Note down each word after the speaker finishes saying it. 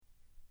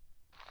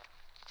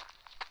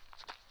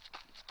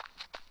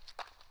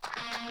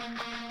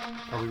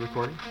Are we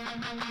recording?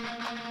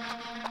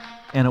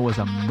 And it was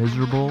a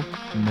miserable,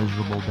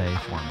 miserable day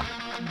for me.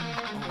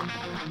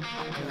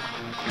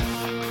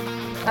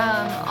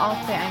 I'll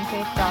say I'm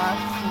Faith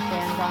Doss. You say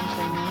I'm Don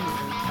Freeman.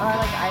 Or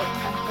like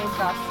I'm Faith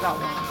Doss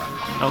about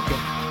one. Okay.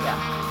 Yeah.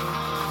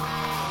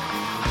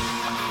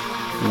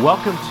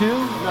 Welcome to...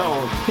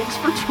 No, thanks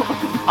for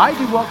joining. I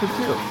do welcome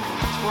to.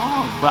 It's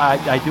wrong, but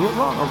I do it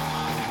wrong.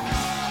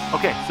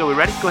 Okay, so we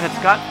ready? Go ahead,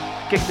 Scott.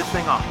 Kick this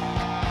thing off.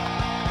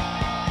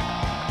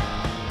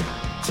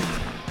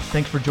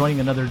 Thanks for joining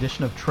another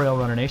edition of Trail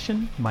Runner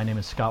Nation. My name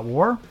is Scott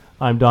Warr.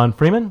 I'm Don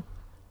Freeman.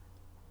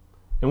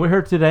 And we're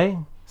here today.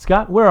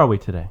 Scott, where are we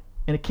today?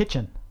 In a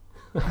kitchen.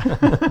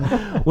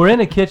 We're in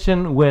a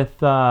kitchen with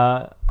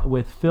Phil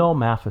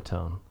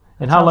Maffetone.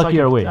 And how lucky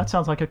are we? That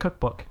sounds like a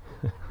cookbook.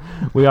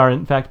 We are,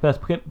 in fact, best.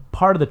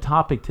 Part of the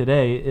topic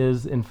today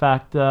is, in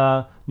fact,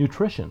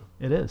 nutrition.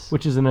 It is.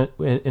 Which is an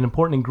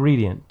important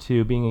ingredient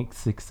to being a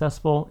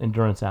successful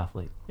endurance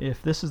athlete.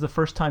 If this is the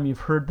first time you've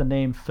heard the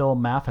name Phil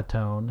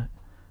Maffetone,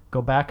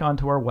 go back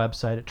onto our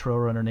website at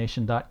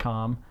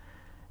trailrunnernation.com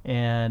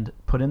and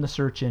put in the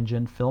search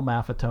engine Phil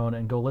Maffetone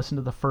and go listen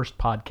to the first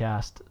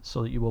podcast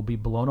so that you will be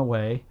blown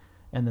away.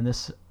 And then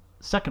this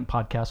second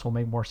podcast will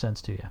make more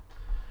sense to you.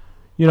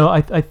 You know,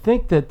 I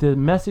think that the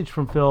message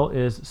from Phil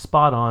is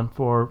spot on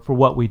for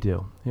what we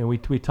do. You know, we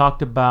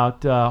talked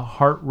about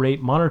heart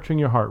rate, monitoring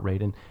your heart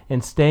rate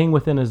and staying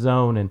within a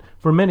zone. And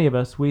for many of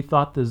us, we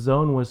thought the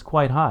zone was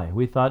quite high.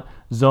 We thought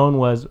zone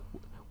was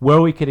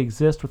where we could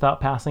exist without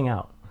passing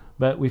out.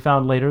 But we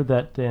found later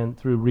that, and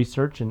through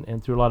research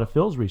and through a lot of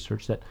Phil's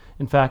research, that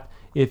in fact,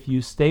 if you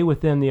stay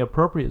within the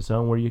appropriate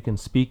zone where you can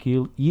speak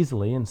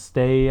easily and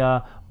stay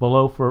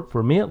below,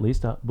 for me at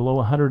least, below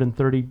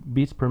 130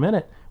 beats per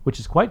minute, which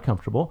is quite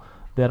comfortable,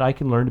 that I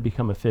can learn to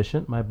become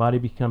efficient. My body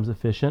becomes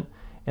efficient.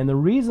 And the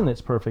reason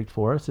it's perfect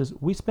for us is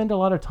we spend a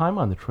lot of time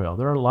on the trail.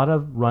 There are a lot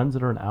of runs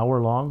that are an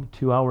hour long,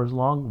 2 hours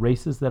long,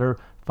 races that are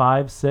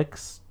 5,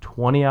 6,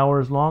 20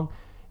 hours long.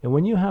 And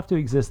when you have to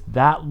exist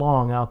that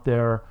long out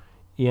there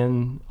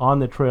on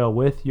the trail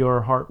with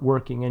your heart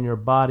working and your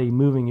body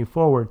moving you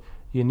forward,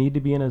 you need to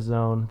be in a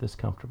zone that's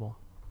comfortable.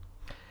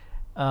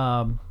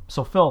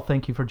 So Phil,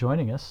 thank you for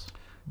joining us.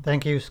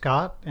 Thank you,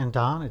 Scott and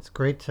Don. It's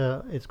great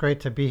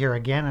to be here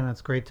again, and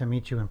it's great to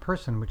meet you in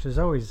person, which is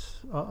always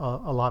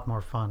a lot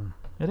more fun.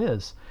 It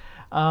is.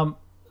 The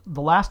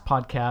last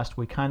podcast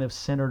we kind of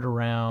centered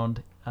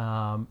around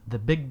the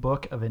Big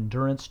Book of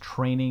Endurance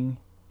Training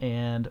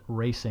and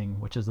Racing,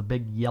 which is the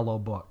big yellow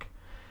book.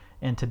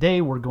 And today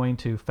we're going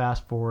to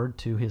fast forward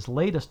to his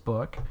latest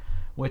book,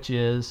 which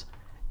is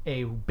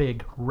a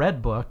big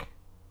red book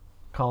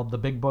called The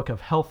Big Book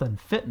of Health and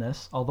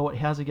Fitness, although it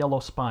has a yellow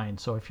spine.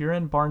 So if you're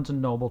in Barnes &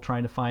 Noble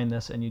trying to find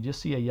this and you just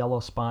see a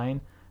yellow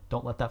spine,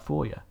 don't let that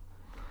fool you.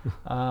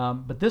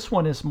 But this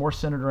one is more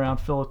centered around,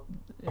 Phil,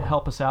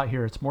 help us out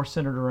here, it's more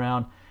centered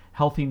around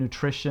healthy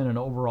nutrition and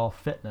overall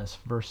fitness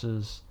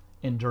versus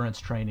endurance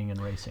training and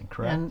racing,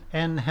 correct?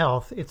 And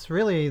health. It's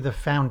really the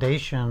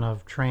foundation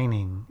of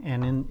training.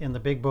 And in the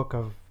Big Book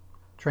of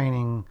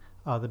Training,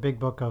 the Big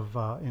Book of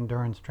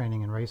Endurance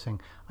Training and Racing,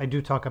 I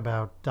do talk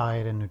about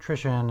diet and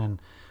nutrition and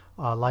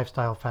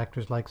lifestyle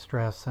factors like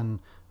stress and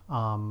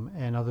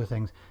other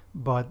things.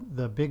 But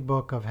the Big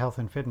Book of Health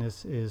and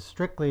Fitness is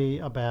strictly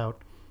about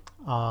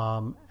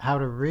how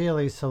to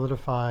really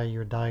solidify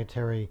your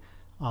dietary,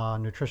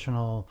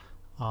 nutritional,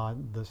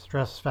 the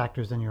stress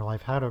factors in your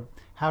life, how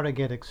to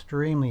get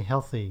extremely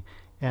healthy.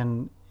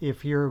 And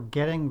if you're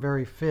getting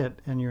very fit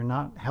and you're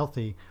not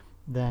healthy,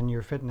 then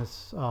your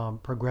fitness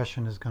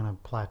progression is going to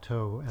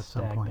plateau at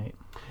some point.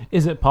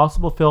 Is it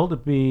possible, Phil, to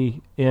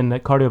be in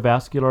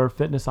cardiovascular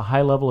fitness, a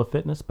high level of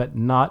fitness, but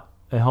not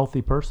a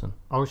healthy person?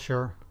 Oh,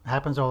 sure. It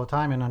happens all the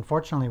time. And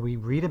unfortunately, we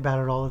read about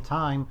it all the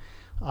time.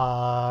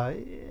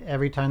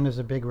 Every time there's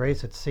a big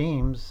race, it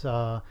seems,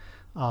 a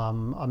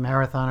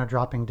marathoner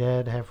dropping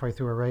dead halfway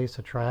through a race,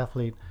 a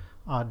triathlete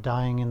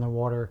dying in the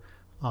water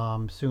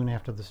soon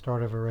after the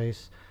start of a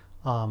race,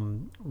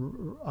 well-known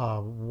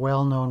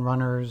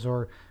runners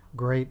or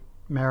great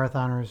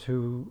marathoners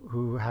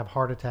who have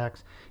heart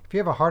attacks. If you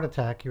have a heart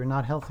attack, you're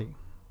not healthy.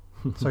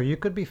 So you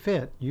could be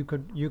fit. You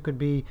could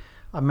be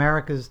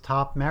America's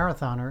top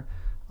marathoner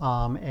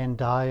and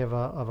die of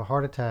a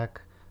heart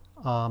attack,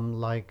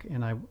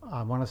 and I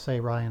want to say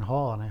Ryan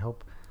Hall, and I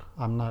hope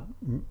I'm not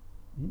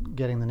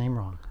getting the name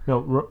wrong. No,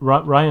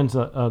 Ryan's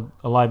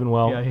alive and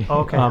well. Yeah,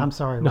 okay, I'm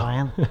sorry, no.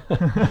 Ryan.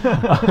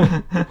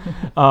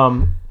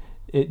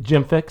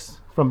 Jim Fixx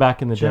from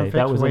back in the Jim day. Fixx,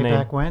 that was way a name.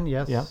 Back when,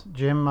 yes. Yeah.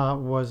 Jim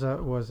was,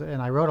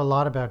 and I wrote a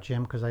lot about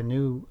Jim because I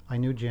knew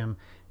Jim,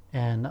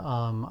 and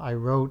I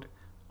wrote.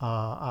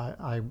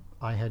 I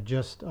had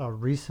just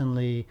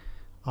recently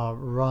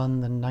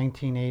run the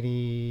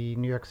 1980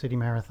 New York City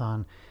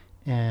Marathon,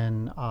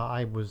 and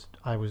I was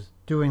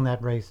doing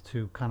that race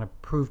to kind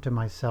of prove to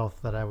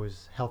myself that I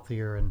was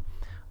healthier, and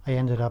I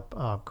ended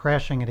up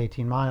crashing at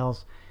 18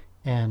 miles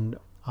and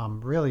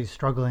really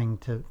struggling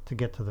to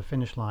get to the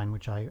finish line,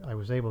 which I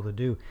was able to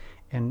do.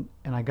 And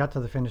I got to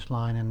the finish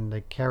line, and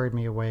they carried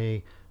me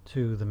away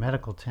to the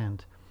medical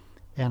tent.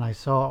 and I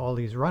saw all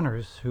these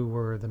runners who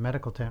were the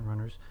medical tent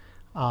runners,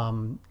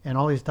 and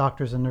all these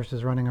doctors and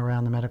nurses running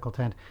around the medical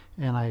tent,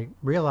 and I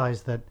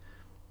realized that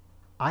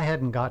I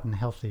hadn't gotten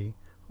healthy.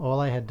 All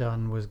I had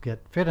done was get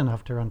fit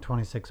enough to run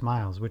 26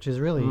 miles, which is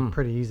really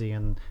pretty easy.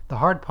 And the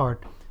hard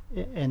part,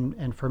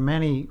 and for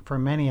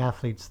many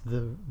athletes,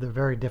 the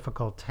very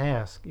difficult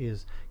task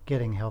is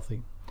getting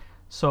healthy.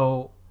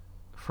 So,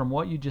 from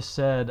what you just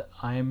said,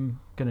 I'm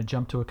going to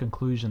jump to a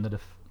conclusion that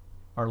if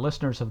our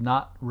listeners have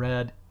not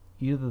read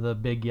either the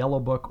Big Yellow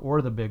Book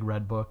or the Big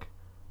Red Book,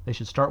 they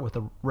should start with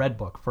the Red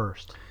Book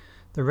first.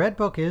 The Red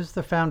Book is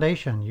the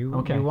foundation. You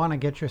want to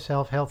get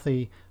yourself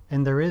healthy,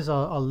 and there is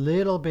a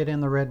little bit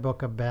in the Red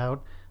Book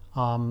about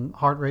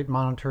heart rate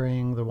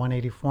monitoring. The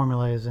 180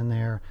 formula is in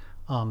there.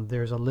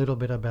 There's a little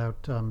bit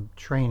about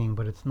training,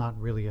 but it's not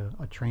really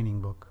a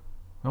training book.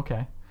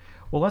 Okay.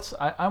 Well,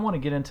 I want to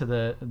get into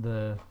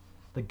the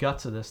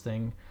guts of this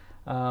thing.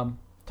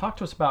 Talk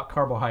to us about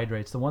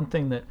carbohydrates. The one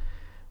thing that,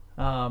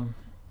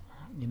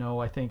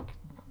 I think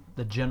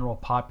the general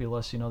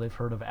populace, they've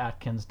heard of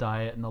Atkins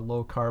diet and the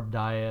low carb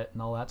diet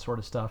and all that sort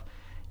of stuff.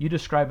 You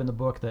describe in the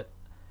book that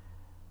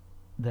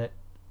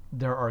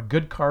there are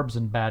good carbs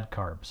and bad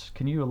carbs.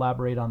 Can you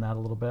elaborate on that a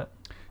little bit?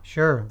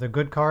 Sure. The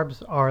good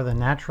carbs are the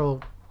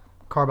natural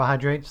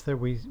carbohydrates that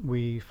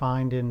we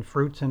find in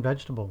fruits and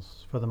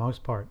vegetables for the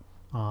most part.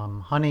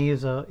 Honey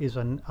is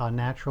a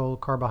natural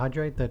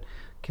carbohydrate that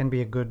can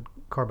be a good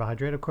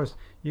carbohydrate. Of course,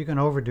 you can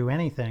overdo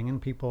anything,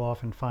 and people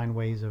often find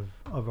ways of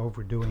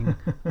overdoing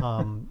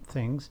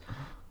things.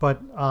 But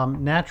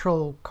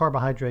natural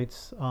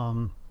carbohydrates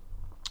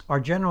are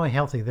generally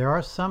healthy. There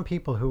are some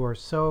people who are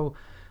so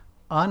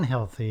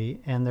unhealthy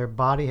and their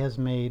body has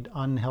made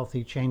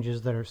unhealthy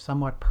changes that are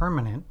somewhat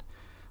permanent,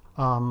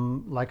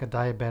 like a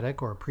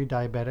diabetic or a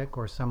pre-diabetic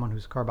or someone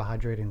who's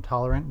carbohydrate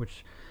intolerant,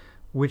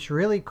 which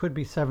really could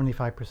be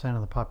 75%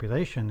 of the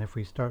population if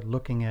we start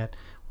looking at,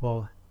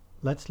 well,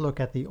 let's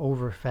look at the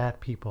overfat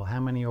people. How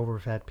many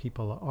overfat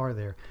people are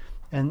there?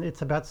 And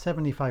it's about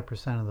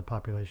 75% of the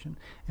population.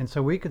 And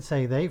so we could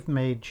say they've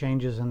made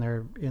changes in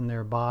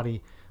their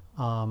body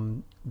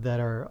that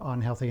are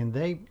unhealthy, and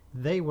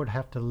they would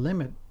have to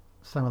limit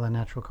some of the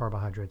natural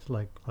carbohydrates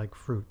like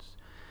fruits.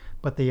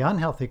 But the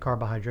unhealthy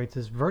carbohydrates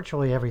is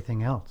virtually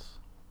everything else,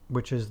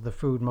 which is the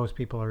food most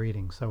people are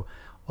eating. So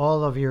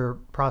all of your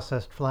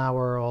processed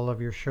flour, all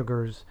of your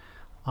sugars,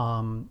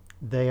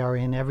 they are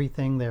in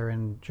everything. They're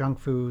in junk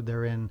food.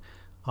 They're in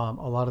a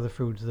lot of the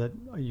foods that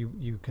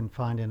you can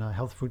find in a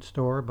health food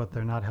store, but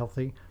they're not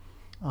healthy.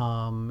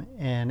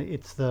 And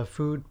it's the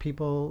food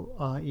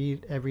people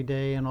eat every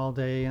day and all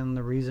day, and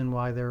the reason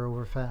why they're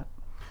overfat.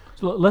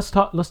 So let's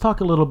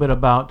talk a little bit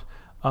about.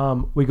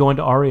 We go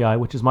into REI,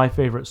 which is my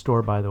favorite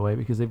store, by the way,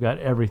 because they've got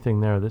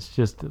everything there that's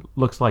just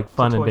looks like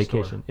fun and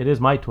vacation. Store. It is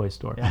my toy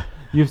store. Yeah.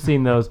 You've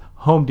seen those.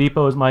 Home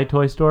Depot is my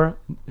toy store.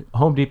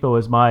 Home Depot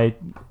is my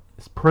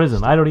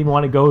prison. I don't even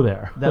want to go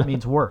there. That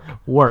means work.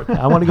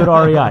 I want to go to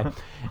REI.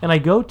 And I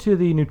go to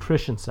the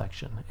nutrition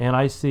section, and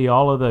I see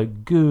all of the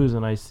goos,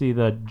 and I see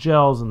the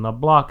gels and the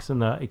blocks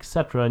and the et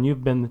cetera. And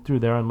you've been through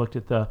there and looked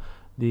at the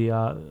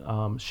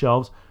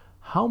shelves.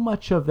 How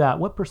much of that,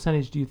 what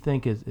percentage do you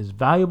think is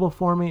valuable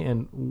for me,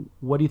 and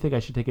what do you think I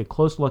should take a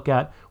close look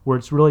at where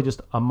it's really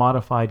just a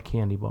modified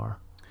candy bar?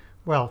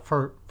 Well,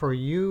 for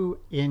you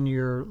in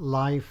your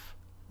life,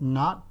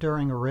 not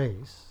during a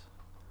race,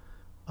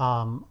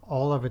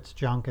 all of it's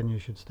junk and you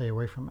should stay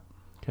away from it.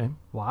 Okay.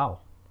 Wow.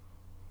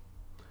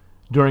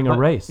 During a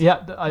race. Yeah,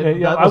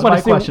 I want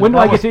to see, question. when do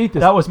I get to eat this?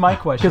 That was my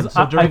question.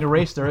 So during a a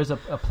race, there is a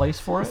place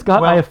for it?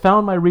 Scott, I have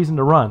found my reason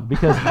to run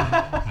because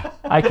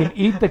I can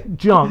eat the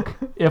junk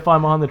if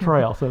I'm on the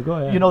trail. So go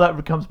ahead.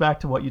 That comes back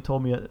to what you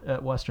told me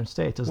at Western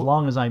States. As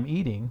long as I'm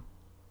eating.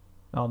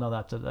 Oh, no,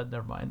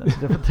 never mind. That's a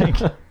different thing.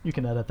 You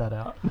can edit that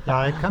out.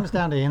 Yeah, it comes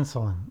down to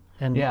insulin.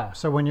 And yeah.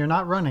 So when you're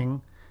not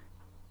running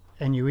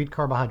and you eat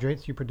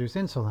carbohydrates, you produce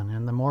insulin.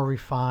 And the more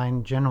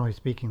refined, generally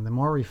speaking, the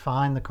more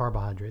refined the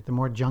carbohydrate, the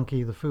more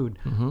junky the food,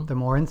 the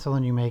more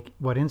insulin you make.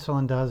 What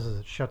insulin does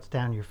is it shuts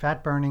down your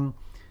fat burning.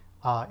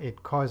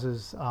 It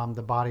causes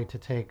the body to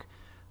take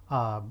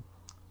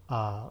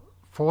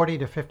 40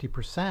 to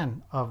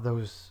 50% of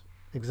those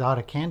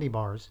exotic candy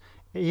bars,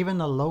 even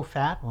the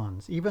low-fat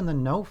ones, even the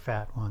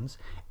no-fat ones,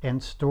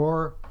 and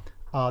store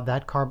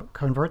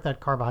convert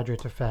that carbohydrate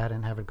to fat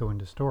and have it go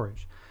into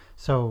storage.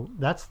 So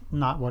that's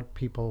not what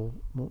people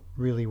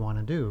really want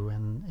to do,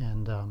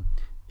 and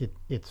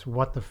it's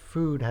what the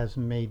food has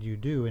made you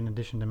do in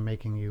addition to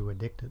making you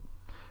addicted.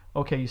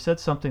 Okay, you said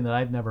something that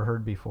I've never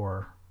heard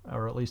before,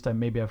 or at least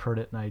maybe I've heard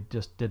it and I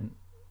just didn't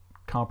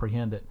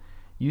comprehend it.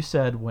 You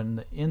said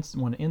when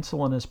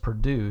insulin is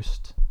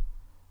produced,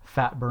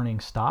 fat burning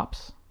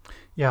stops?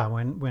 Yeah,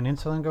 when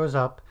insulin goes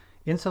up,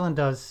 insulin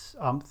does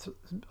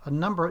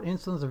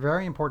insulin's a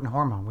very important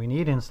hormone. We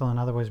need insulin,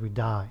 otherwise we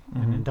die.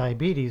 And in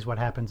diabetes, what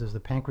happens is the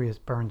pancreas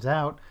burns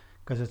out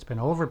because it's been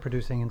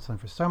overproducing insulin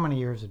for so many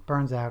years. It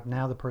burns out.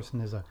 Now the person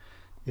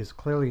is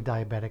clearly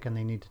diabetic and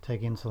they need to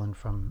take insulin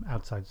from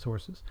outside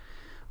sources.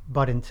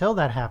 But until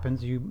that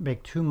happens, you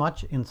make too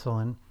much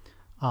insulin.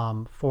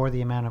 for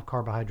the amount of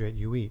carbohydrate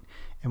you eat.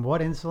 And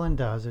what insulin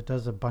does, it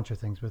does a bunch of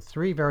things, but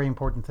three very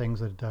important things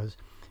that it does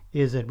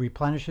is it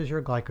replenishes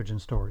your glycogen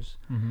stores.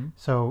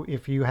 So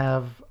if you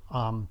have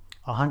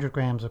 100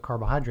 grams of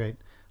carbohydrate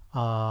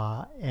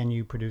and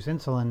you produce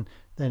insulin,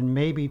 then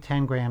maybe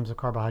 10 grams of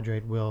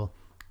carbohydrate will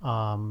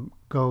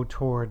go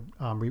toward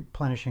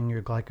replenishing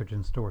your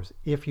glycogen stores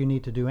if you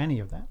need to do any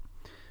of that.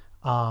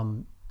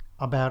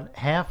 About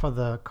half of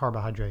the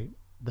carbohydrate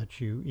that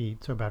you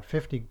eat, so about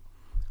 50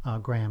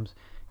 grams,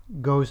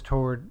 goes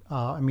toward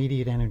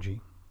immediate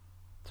energy.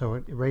 So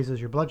it raises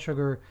your blood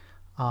sugar,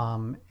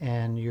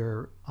 and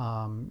your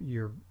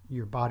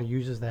body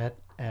uses that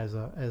as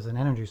an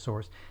energy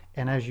source.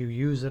 And as you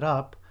use it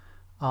up,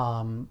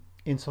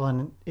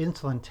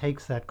 insulin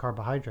takes that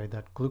carbohydrate,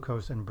 that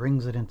glucose, and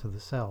brings it into the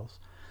cells.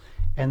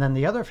 And then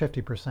the other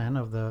 50%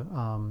 of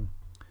the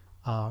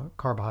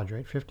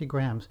carbohydrate, 50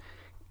 grams,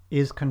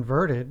 is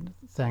converted,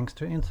 thanks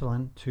to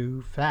insulin,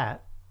 to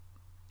fat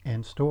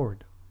and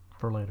stored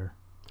For later.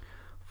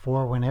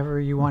 for whenever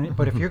you want it.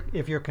 But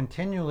if you're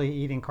continually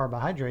eating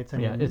carbohydrates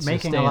and it's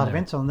making a staying lot of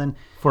there. insulin, then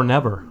For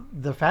never.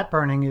 the fat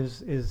burning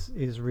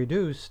is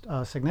reduced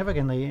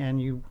significantly,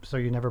 and you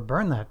never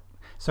burn that.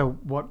 So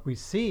what we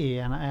see,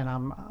 and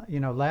I'm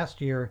last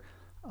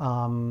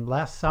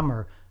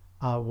summer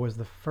was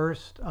the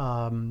first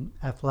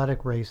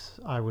athletic race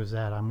I was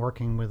at. I'm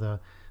working with a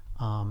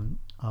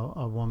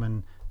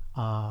woman,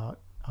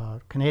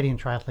 Canadian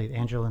triathlete,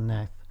 Angela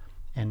Neff,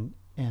 and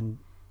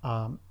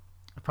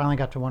I finally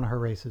got to one of her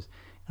races,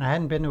 and I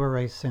hadn't been to a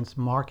race since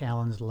Mark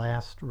Allen's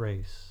last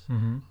race,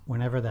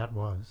 whenever that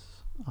was,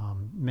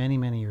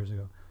 many years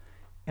ago.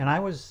 And I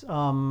was,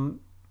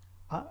 and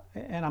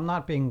I'm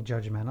not being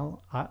judgmental,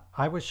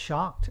 I was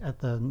shocked at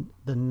the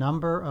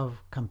number of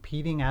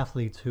competing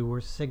athletes who were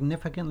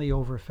significantly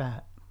over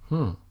fat.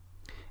 And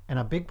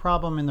a big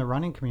problem in the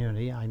running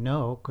community, I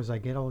know, because I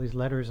get all these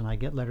letters, and I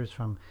get letters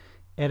from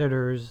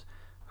editors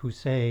who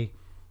say,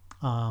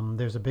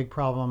 there's a big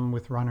problem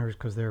with runners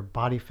because their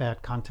body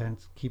fat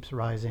content keeps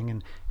rising,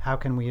 and how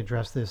can we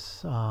address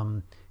this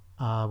how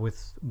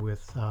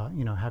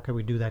can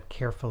we do that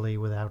carefully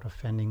without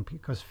offending?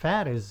 Because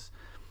fat is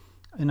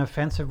an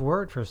offensive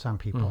word for some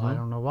people. I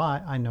don't know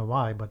why. I know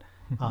why, but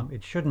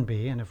it shouldn't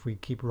be. And if we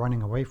keep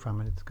running away from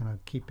it, it's going to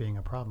keep being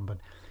a problem. But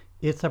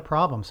it's a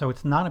problem. So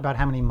it's not about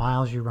how many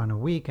miles you run a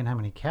week and how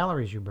many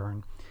calories you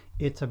burn.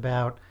 It's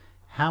about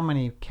how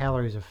many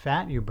calories of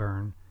fat you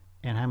burn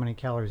and how many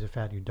calories of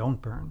fat you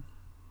don't burn.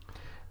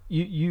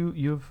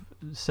 You've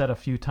said a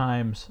few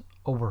times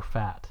over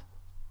fat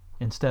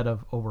instead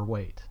of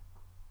overweight.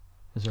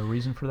 Is there a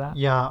reason for that?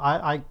 Yeah,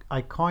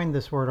 I coined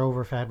this word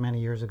overfat many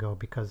years ago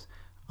because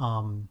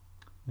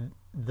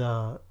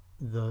the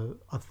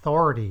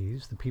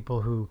authorities, the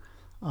people who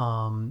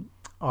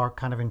are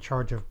kind of in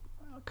charge of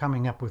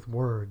coming up with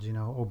words,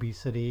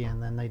 obesity,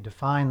 and then they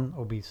define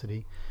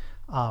obesity.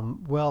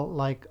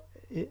 Like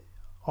it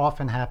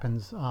often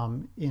happens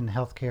in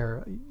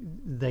healthcare,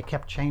 they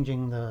kept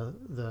changing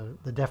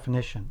the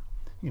definition.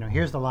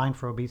 Here's the line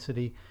for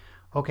obesity.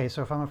 Okay,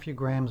 so if I'm a few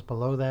grams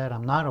below that,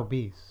 I'm not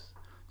obese,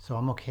 so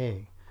I'm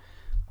okay.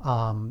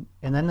 And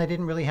then they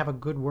didn't really have a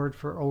good word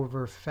for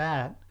over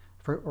fat,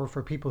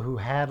 for people who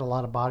had a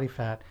lot of body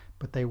fat,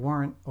 but they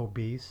weren't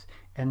obese,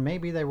 and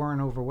maybe they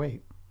weren't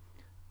overweight.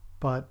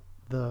 But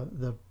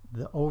the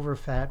over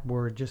fat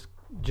word just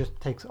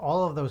takes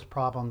all of those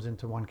problems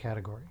into one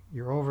category.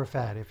 You're over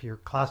fat. If you're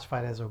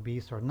classified as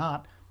obese or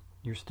not,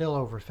 you're still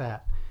over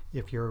fat.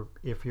 If you're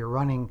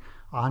running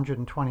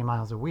 120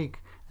 miles a week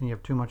and you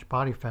have too much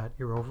body fat,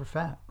 you're over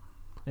fat.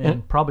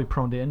 And probably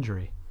prone to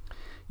injury.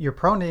 You're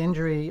prone to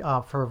injury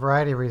for a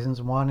variety of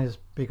reasons. One is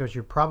because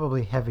you're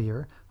probably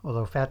heavier,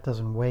 although fat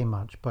doesn't weigh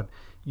much, but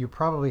you're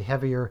probably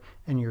heavier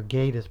and your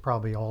gait is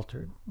probably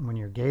altered. When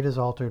your gait is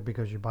altered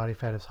because your body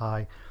fat is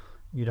high,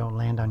 you don't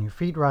land on your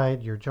feet right,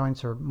 your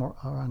joints are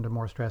under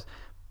more stress.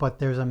 But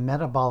there's a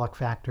metabolic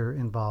factor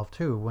involved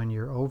too. When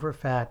you're over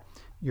fat,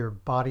 your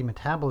body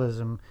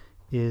metabolism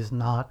is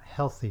not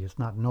healthy, it's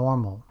not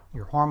normal.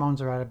 Your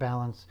hormones are out of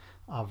balance,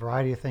 a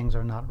variety of things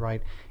are not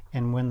right.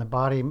 And when the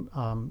body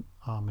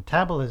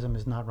metabolism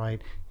is not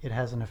right, it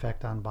has an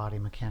effect on body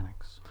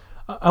mechanics.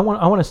 I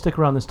want to stick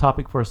around this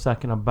topic for a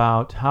second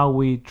about how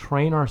we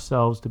train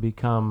ourselves to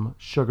become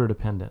sugar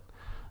dependent.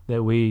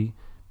 That we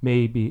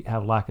maybe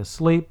have lack of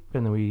sleep,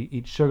 and then we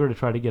eat sugar to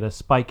try to get a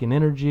spike in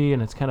energy,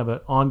 and it's kind of an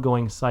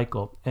ongoing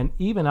cycle. And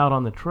even out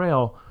on the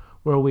trail,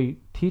 where we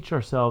teach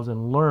ourselves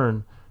and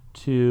learn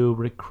to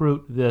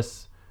recruit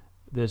this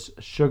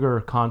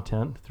sugar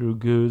content through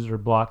goos or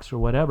blocks or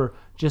whatever,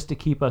 just to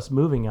keep us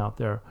moving out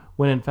there,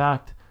 when in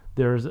fact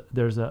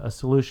there's a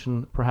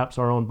solution, perhaps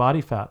our own body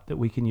fat, that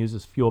we can use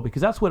as fuel,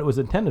 because that's what it was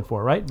intended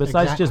for, right?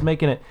 Besides Exactly. just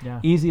making it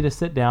easy to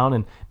sit down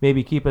and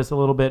maybe keep us a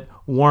little bit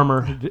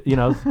warmer,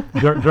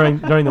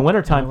 during the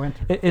wintertime.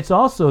 winter. It's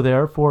also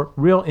there for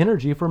real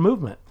energy for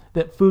movement.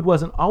 That food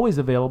wasn't always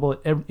available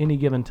at any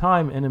given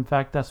time, and in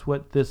fact, that's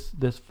what this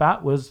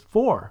fat was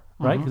for,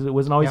 right? Because it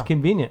wasn't always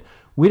convenient.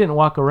 We didn't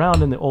walk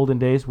around in the olden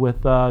days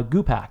with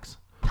goo packs.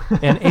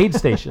 and aid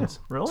stations.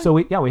 Really? So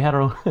we had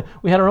our own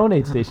we had our own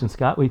aid station,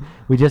 Scott. We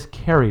just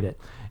carried it.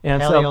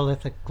 And so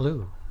Paleolithic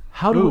glue.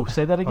 how do Ooh,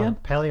 say that Or again.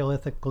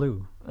 Paleolithic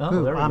glue. Oh,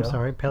 Goo. there you I'm go.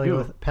 sorry,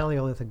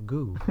 Paleolithic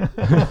goo.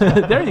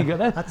 there you go.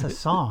 That's a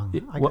song.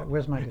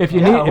 Where's my If you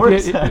Yeah, need,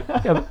 where's-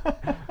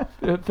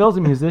 Phil's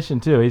a musician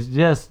too. He's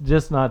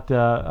just not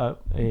a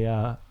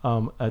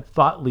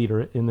thought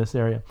leader in this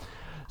area.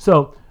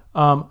 So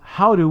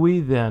how do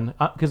we then?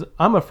 Because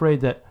I'm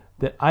afraid that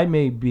I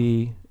may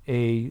be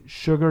a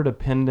sugar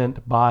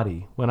dependent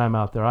body when I'm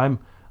out there.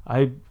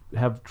 I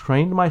have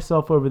trained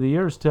myself over the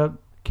years to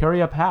carry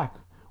a pack.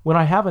 When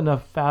I have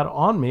enough fat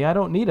on me, I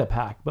don't need a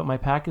pack, but my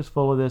pack is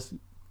full of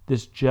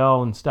this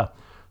gel and stuff.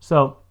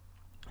 So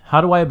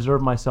how do I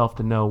observe myself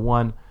to know,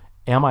 one,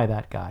 am I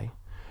that guy?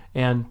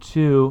 And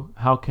two,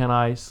 how can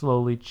I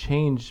slowly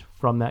change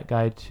from that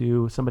guy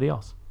to somebody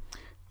else?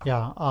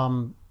 Yeah,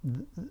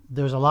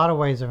 there's a lot of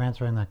ways of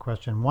answering that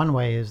question. One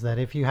way is that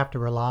if you have to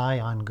rely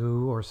on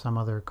goo or some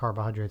other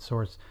carbohydrate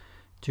source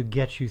to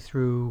get you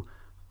through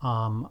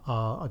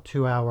a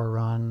 2-hour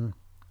run,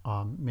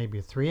 maybe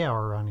a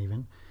 3-hour run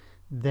even,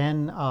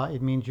 then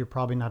it means you're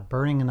probably not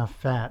burning enough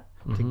fat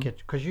to get,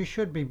 because you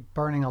should be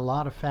burning a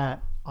lot of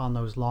fat on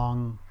those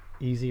long,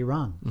 easy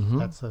runs.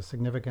 That's a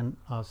significant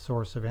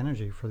source of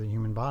energy for the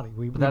human body.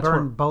 We that's burn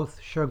where-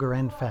 both sugar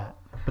and fat.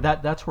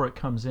 But that's where it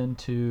comes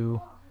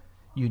into.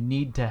 You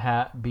need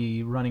to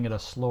be running at a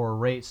slower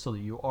rate so that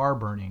you are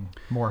burning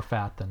more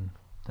fat than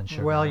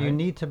sugar. Well, you right?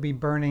 need to be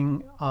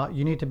burning.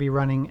 You need to be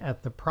running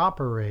at the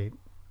proper rate,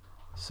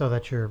 so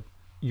that you're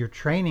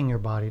training your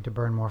body to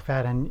burn more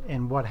fat.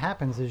 And what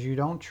happens is you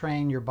don't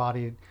train your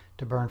body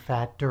to burn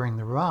fat during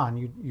the run.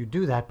 You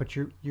do that, but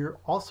you're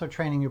also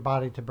training your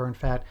body to burn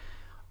fat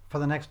for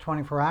the next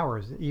 24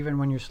 hours, even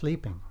when you're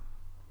sleeping.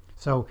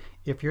 So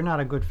if you're not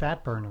a good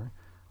fat burner,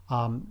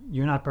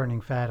 you're not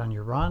burning fat on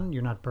your run.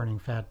 You're not burning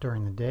fat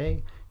during the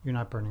day. You're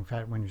not burning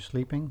fat when you're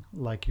sleeping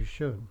like you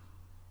should.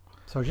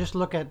 So just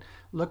look at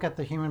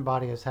the human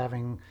body as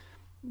having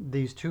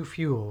these two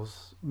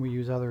fuels. We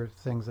use other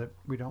things that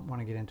we don't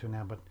want to get into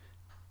now, but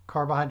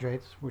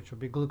carbohydrates, which would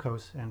be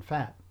glucose, and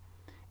fat.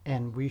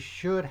 And we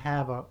should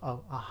have a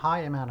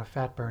high amount of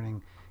fat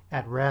burning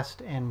at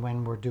rest and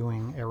when we're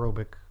doing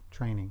aerobic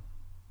training.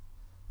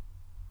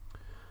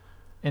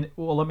 And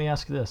well, let me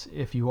ask you this: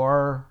 if you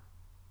are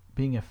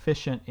being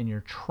efficient in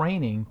your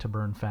training to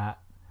burn fat,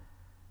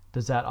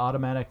 does that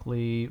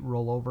automatically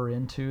roll over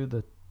into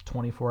the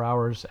 24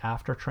 hours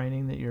after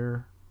training that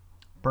you're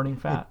burning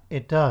fat?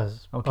 It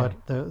does. Okay.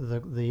 But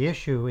the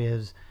issue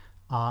is,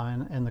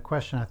 and the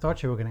question I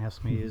thought you were going to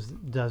ask me is,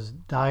 does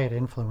diet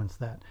influence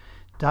that?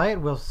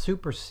 Diet will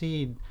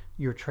supersede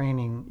your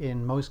training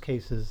in most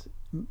cases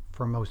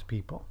for most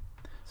people.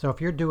 So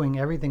if you're doing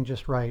everything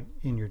just right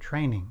in your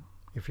training,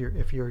 if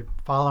you're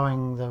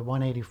following the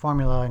 180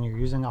 formula and you're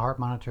using a heart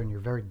monitor and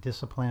you're very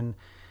disciplined,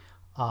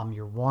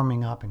 you're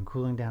warming up and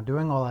cooling down,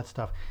 doing all that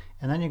stuff,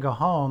 and then you go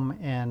home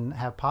and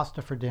have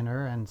pasta for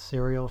dinner and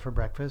cereal for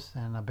breakfast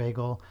and a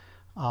bagel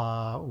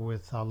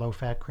with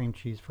low-fat cream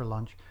cheese for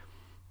lunch,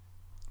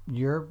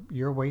 you're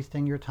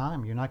wasting your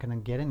time. You're not going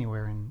to get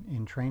anywhere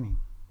in training.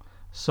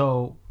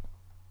 So,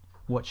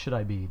 what should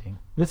I be eating?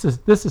 This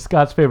is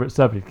Scott's favorite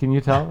subject. Can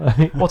you tell?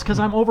 Well, it's because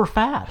I'm over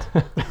fat.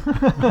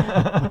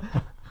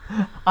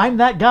 I'm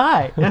that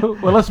guy.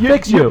 Well, let's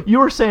fix you. You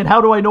were saying,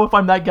 how do I know if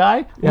I'm that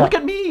guy? Yeah. Look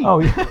at me. Oh,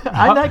 yeah.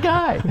 I'm that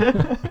guy.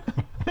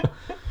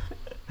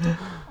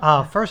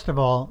 First of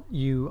all,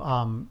 you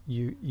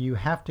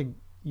have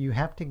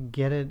to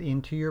get it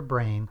into your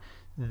brain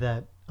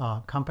that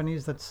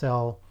companies that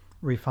sell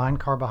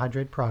refined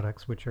carbohydrate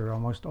products, which are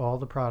almost all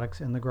the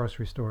products in the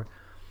grocery store,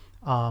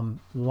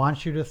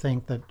 want you to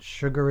think that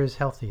sugar is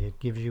healthy. It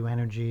gives you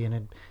energy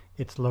and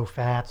it's low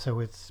fat,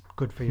 so it's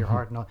good for your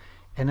heart and all.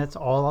 And it's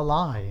all a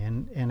lie,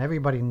 and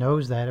everybody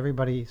knows that.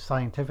 Everybody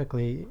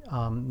scientifically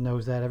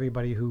knows that.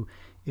 Everybody who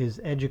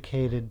is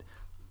educated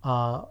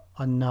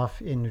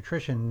enough in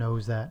nutrition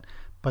knows that.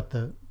 But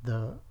the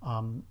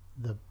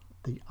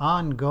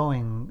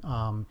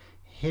ongoing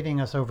hitting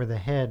us over the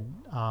head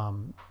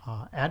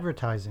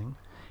advertising,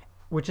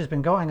 which has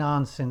been going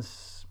on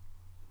since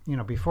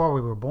before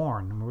we were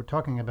born, and we're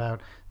talking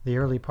about the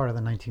early part of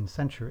the 19th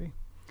century.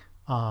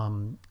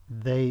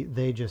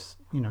 They just,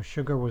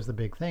 sugar was the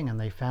big thing, and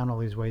they found all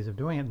these ways of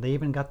doing it. They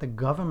even got the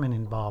government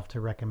involved to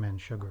recommend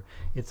sugar.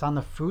 It's on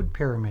the food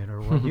pyramid, or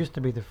what used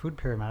to be the food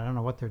pyramid. I don't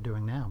know what they're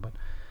doing now, but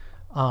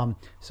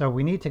so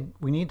we need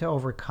to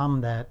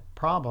overcome that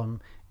problem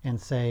and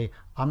say,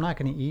 I'm not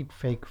going to eat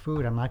fake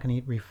food. I'm not going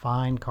to eat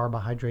refined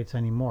carbohydrates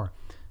anymore.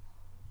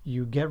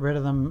 You get rid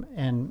of them,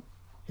 and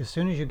as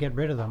soon as you get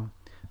rid of them,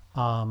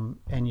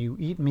 and you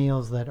eat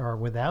meals that are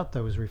without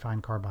those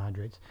refined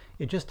carbohydrates,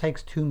 it just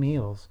takes 2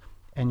 meals,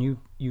 and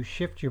you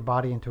shift your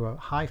body into a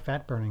high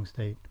fat burning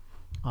state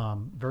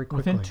very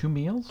quickly. Within 2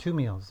 meals? 2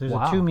 meals. There's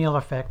Wow. a 2 meal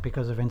effect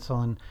because of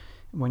insulin.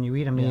 When you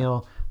eat a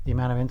meal, the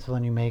amount of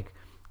insulin you make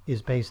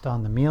is based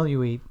on the meal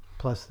you eat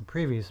plus the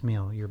previous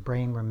meal. Your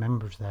brain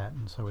remembers that,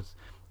 and so it's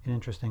an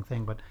interesting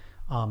thing. But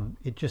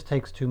it just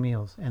takes 2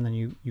 meals, and then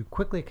you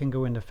quickly can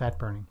go into fat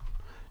burning.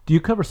 Do you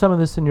cover some of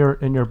this in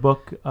your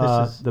book,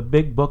 This is- the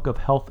Big Book of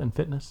Health and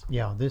Fitness?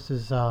 Yeah, this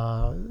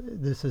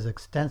is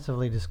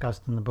extensively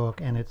discussed in the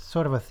book, and it's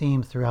sort of a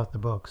theme throughout the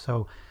book.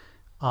 So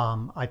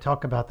I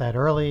talk about that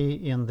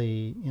early in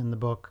the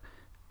book,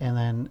 and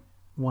then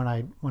when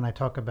I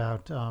talk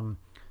about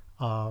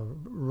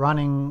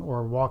running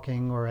or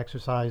walking or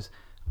exercise,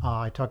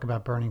 I talk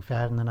about burning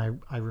fat, and then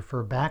I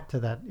refer back to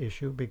that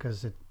issue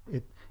because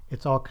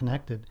it's all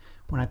connected.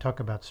 When I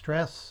talk about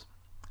stress,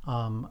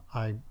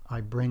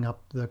 I bring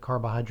up the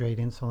carbohydrate,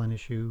 insulin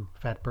issue,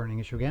 fat burning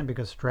issue again,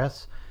 because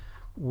stress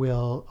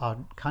will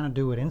kind of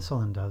do what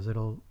insulin does. It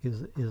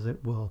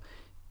will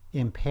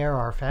impair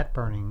our fat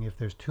burning if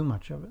there's too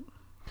much of it.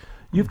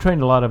 You've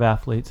trained a lot of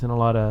athletes and a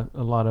lot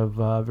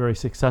of very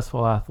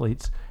successful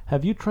athletes.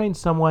 Have you trained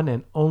someone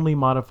in only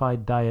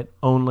modified diet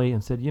only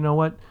and said, you know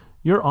what,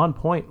 you're on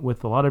point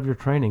with a lot of your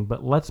training,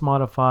 but let's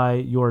modify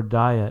your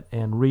diet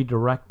and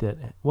redirect it?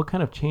 What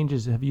kind of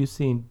changes have you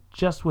seen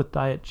just with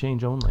diet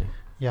change only?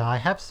 Yeah, I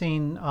have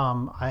seen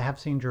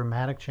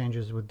dramatic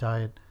changes with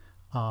diet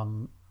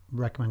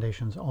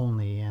recommendations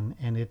only, and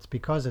it's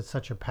because it's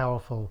such a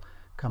powerful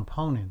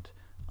component.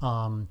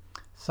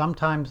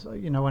 Sometimes,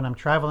 when I'm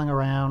traveling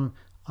around,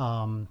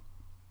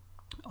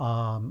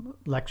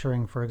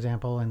 lecturing, for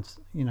example, and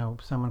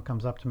someone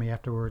comes up to me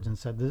afterwards and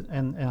said this,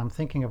 and I'm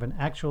thinking of an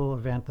actual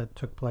event that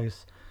took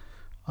place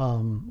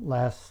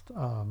last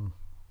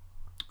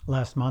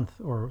month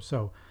or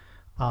so.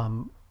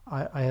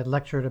 I had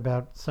lectured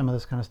about some of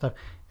this kind of stuff,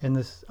 and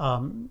this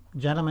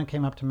gentleman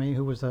came up to me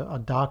who was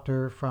a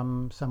doctor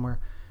from somewhere,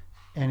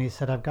 and he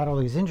said, I've got all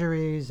these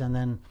injuries, and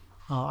then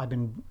I've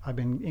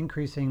been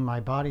increasing my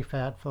body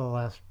fat for the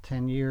last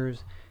 10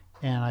 years,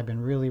 and I've been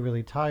really,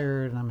 really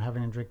tired, and I'm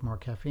having to drink more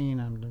caffeine,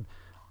 and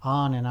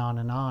on and on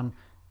and on.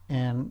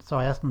 And so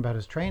I asked him about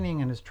his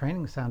training, and his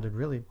training sounded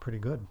really pretty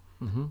good.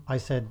 Mm-hmm. I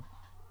said,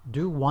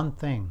 do one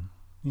thing.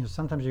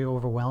 Sometimes you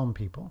overwhelm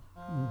people.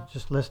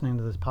 Just listening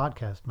to this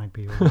podcast might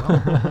be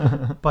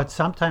overwhelming. But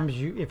sometimes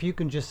if you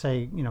can just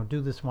say,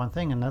 do this one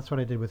thing, and that's what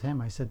I did with him.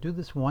 I said, do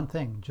this one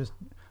thing. Just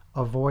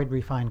avoid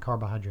refined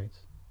carbohydrates.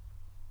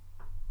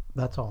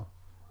 That's all.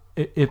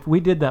 If we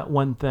did that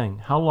one thing,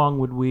 how long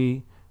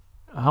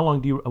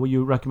do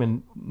you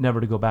recommend never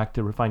to go back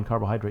to refined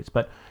carbohydrates?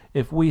 But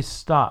if we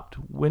stopped,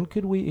 when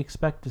could we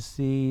expect to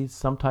see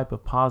some type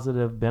of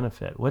positive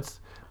benefit? What's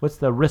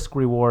the risk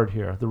reward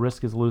here? The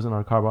risk is losing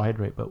our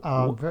carbohydrate, but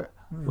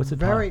what's the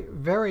very, time?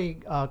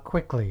 very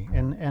quickly,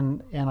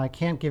 and I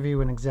can't give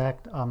you an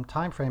exact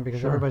time frame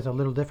because Sure. everybody's a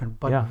little different.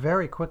 But Yeah.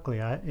 very quickly,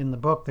 in the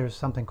book, there's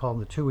something called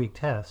the 2-week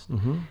test,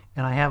 Mm-hmm.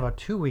 and I have a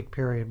 2-week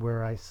period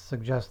where I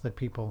suggest that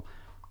people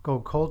go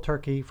cold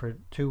turkey for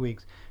 2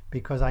 weeks,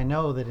 because I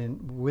know that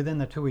within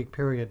the 2-week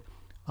period,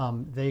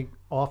 they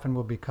often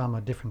will become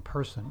a different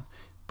person.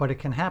 But it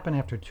can happen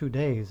after 2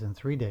 days and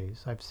 3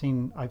 days. I've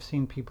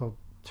seen people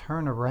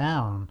turn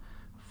around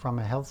from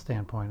a health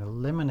standpoint,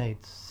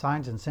 eliminate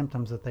signs and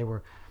symptoms that they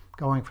were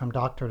going from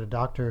doctor to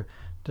doctor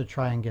to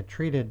try and get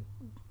treated,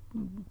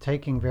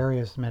 taking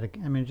various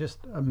just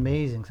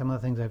amazing some of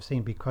the things I've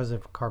seen because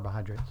of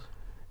carbohydrates.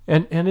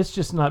 And it's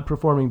just not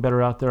performing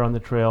better out there on the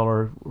trail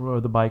or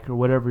the bike or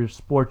whatever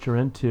sport you're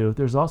into.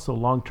 There's also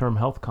long-term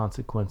health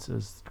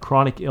consequences,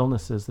 chronic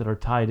illnesses that are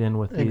tied in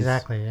with these.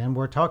 Exactly, and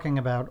we're talking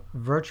about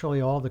virtually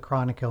all the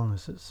chronic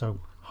illnesses. So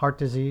heart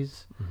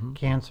disease, Mm-hmm.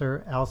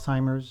 cancer,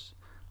 Alzheimer's,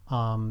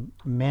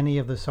 many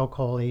of the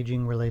so-called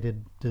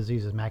aging-related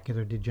diseases,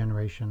 macular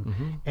degeneration,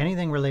 Mm-hmm.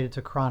 anything related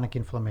to chronic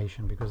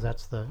inflammation, because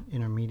that's the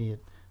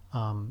intermediate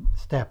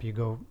step. You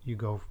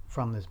go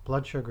from this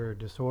blood sugar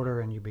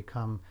disorder and you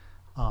become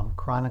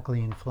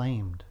chronically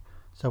inflamed.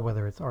 So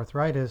whether it's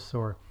arthritis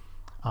or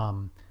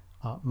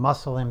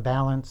muscle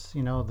imbalance,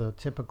 the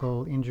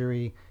typical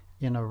injury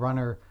in a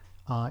runner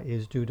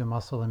is due to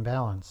muscle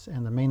imbalance,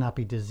 and there may not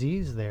be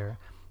disease there,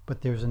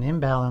 but there's an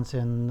imbalance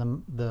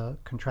in the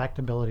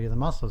contractibility of the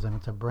muscles, and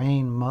it's a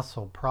brain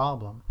muscle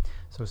problem.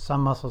 So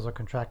some muscles are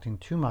contracting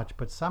too much,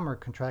 but some are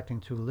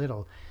contracting too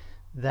little.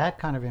 That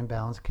kind of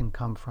imbalance can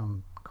come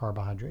from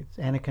carbohydrates,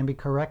 and it can be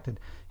corrected.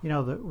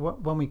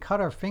 When we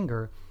cut our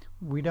finger,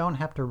 we don't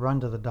have to run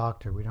to the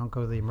doctor. We don't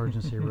go to the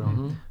emergency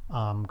room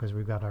because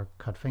we've got our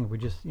cut finger. We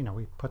just,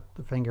 we put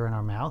the finger in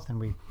our mouth and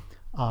we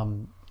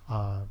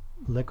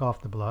lick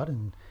off the blood,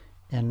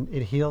 and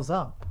it heals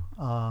up.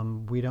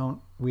 We don't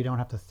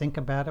have to think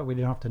about it. We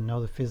don't have to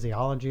know the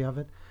physiology of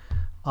it.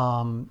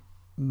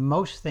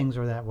 Most things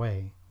are that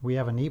way. We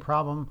have a knee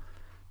problem,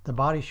 the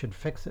body should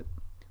fix it.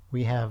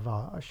 We have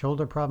a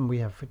shoulder problem. We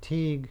have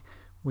fatigue.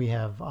 We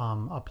have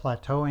a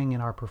plateauing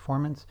in our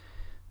performance.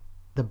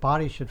 The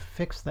body should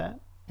fix that.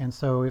 And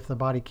so if the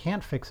body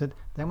can't fix it,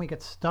 then we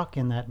get stuck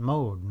in that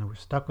mode. And we're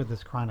stuck with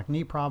this chronic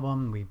knee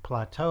problem. We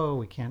plateau.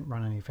 We can't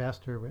run any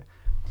faster.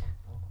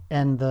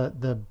 And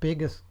the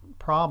biggest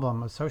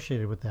problem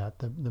associated with that,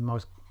 the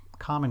most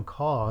common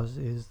cause,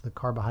 is the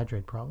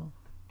carbohydrate problem.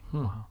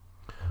 Wow.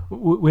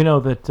 We know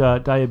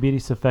that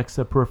diabetes affects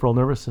the peripheral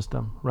nervous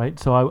system, right?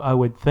 So I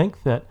would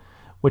think that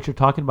what you're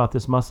talking about,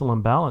 this muscle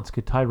imbalance,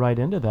 could tie right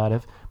into that.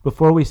 If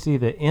before we see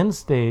the end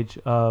stage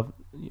of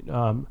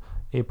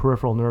a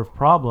peripheral nerve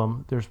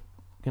problem, there's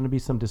going to be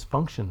some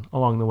dysfunction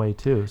along the way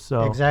too.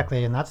 So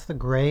Exactly, and that's the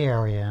gray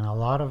area, and a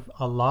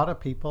lot of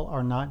people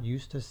are not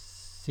used to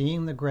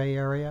seeing the gray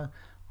area,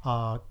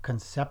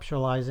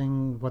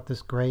 conceptualizing what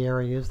this gray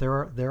area is.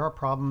 There are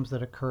problems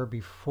that occur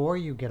before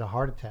you get a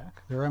heart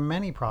attack. There are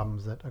many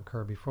problems that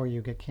occur before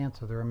you get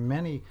cancer. There are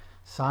many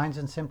signs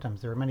and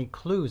symptoms. There are many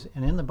clues,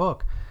 and in the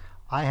book,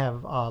 I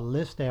have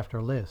list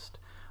after list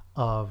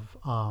of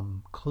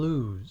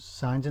clues,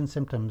 signs and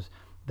symptoms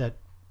that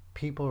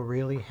people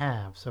really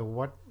have. So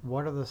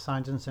what are the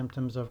signs and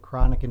symptoms of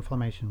chronic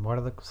inflammation? What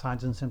are the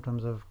signs and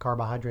symptoms of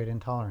carbohydrate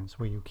intolerance,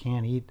 where you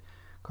can't eat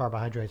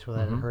carbohydrates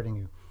without it hurting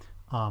you?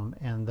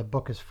 And the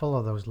book is full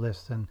of those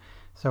lists. And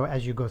so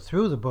as you go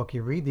through the book,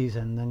 you read these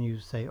and then you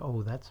say,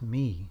 oh, that's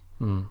me.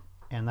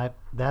 And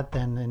that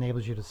then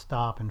enables you to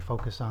stop and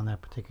focus on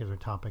that particular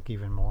topic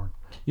even more.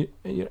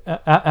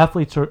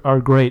 Athletes are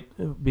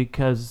great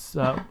because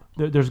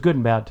there's good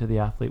and bad to the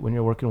athlete when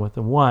you're working with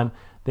them. One,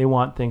 they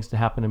want things to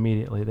happen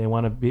immediately. They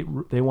want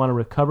to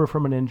recover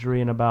from an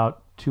injury in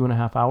about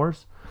 2.5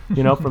 hours,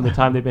 from the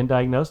time they've been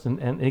diagnosed,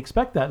 and they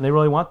expect that, and they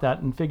really want that,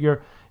 and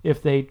figure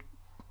if they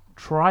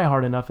try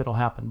hard enough, it'll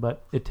happen.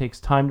 But it takes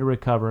time to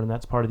recover, and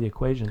that's part of the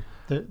equation.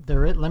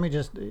 Let me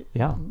just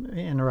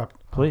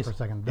interrupt Please. For a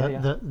second.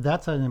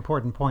 That's an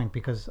important point,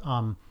 because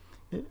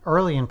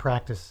early in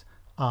practice,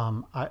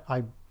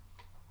 I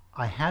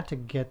had to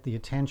get the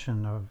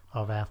attention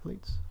of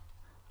athletes.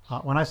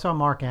 When I saw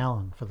Mark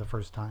Allen for the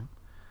first time,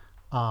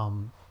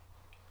 I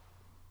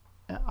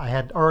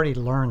had already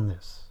learned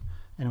this,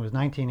 and it was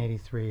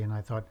 1983, and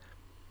I thought,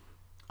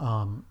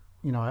 I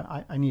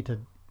need to,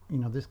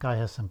 this guy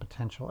has some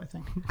potential, I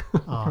think.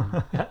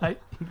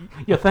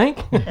 You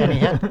think?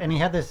 and he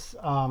had this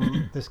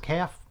this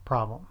calf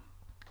problem,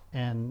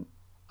 and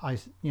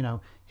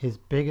his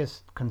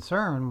biggest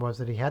concern was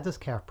that he had this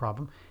calf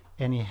problem,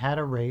 and he had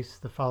a race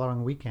the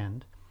following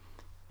weekend,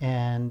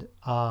 and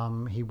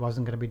he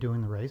wasn't going to be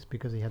doing the race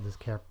because he had this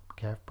calf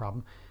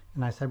problem.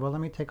 And I said, well,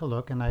 let me take a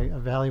look. And I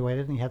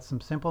evaluated, and he had some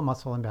simple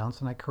muscle imbalance,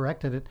 and I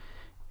corrected it,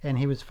 and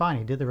he was fine.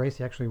 He did the race.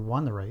 He actually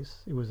won the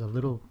race. It was a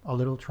little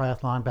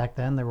triathlon back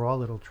then. They were all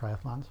little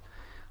triathlons.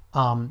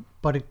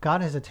 But it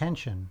got his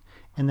attention.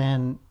 And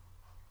then...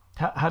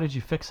 How did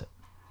you fix it?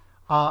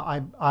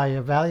 I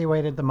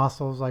evaluated the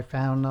muscles. I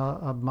found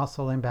a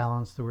muscle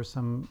imbalance. There was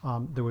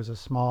a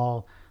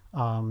small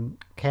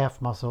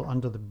calf muscle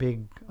under the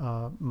big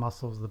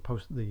muscles, the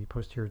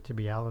posterior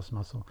tibialis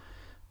muscle,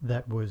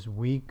 that was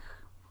weak.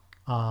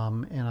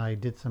 And I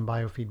did some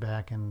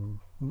biofeedback and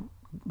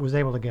was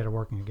able to get it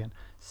working again.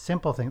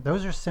 Simple things.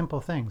 Those are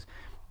simple things.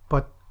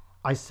 But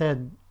I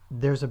said,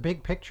 there's a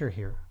big picture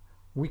here.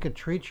 We could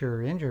treat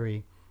your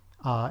injury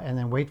and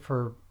then wait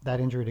for that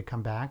injury to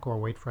come back, or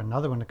wait for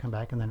another one to come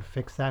back and then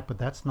fix that. But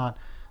that's not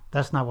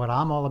what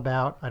I'm all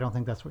about. I don't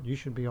think that's what you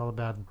should be all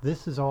about.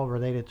 This is all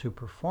related to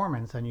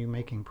performance and you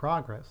making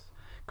progress.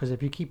 Because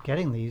if you keep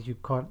getting these,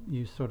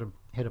 you sort of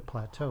hit a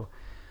plateau.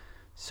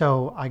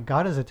 So I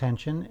got his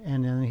attention,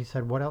 and then he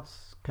said, what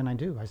else can I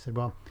do? I said,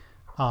 well,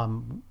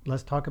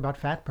 let's talk about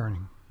fat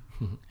burning.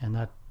 And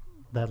that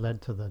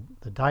led to the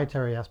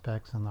dietary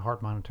aspects and the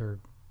heart monitor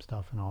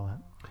stuff and all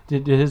that.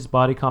 Did his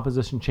body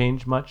composition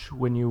change much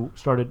when you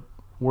started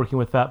working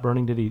with fat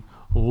burning? Did he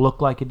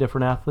look like a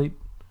different athlete?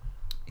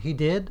 He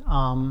did.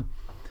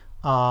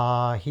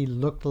 He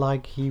looked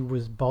like he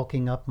was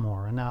bulking up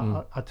more. And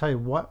now I'll tell you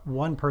what,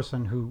 one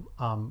person who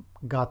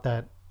got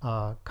that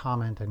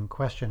comment and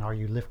question, are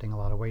you lifting a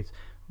lot of weights,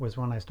 was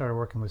when I started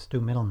working with Stu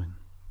Middleman.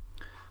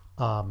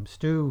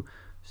 Stu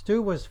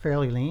was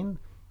fairly lean,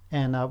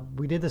 and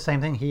we did the same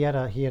thing. He had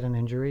an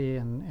injury,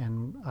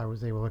 and I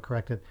was able to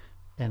correct it,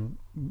 and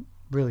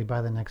really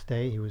by the next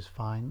day he was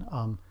fine.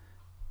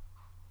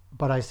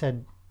 But I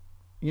said,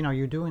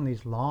 you're doing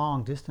these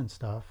long distance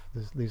stuff,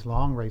 these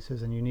long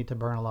races, and you need to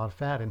burn a lot of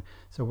fat, and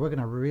so we're going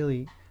to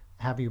really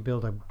have you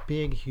build a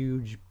big,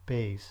 huge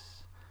base.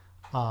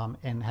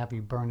 And have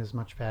you burn as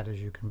much fat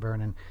as you can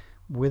burn. And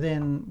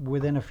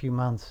within a few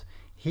months,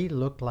 he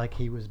looked like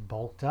he was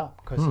bulked up,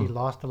 because he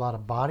lost a lot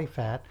of body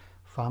fat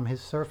from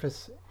his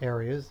surface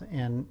areas,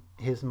 and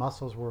his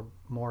muscles were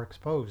more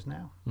exposed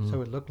now.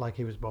 So it looked like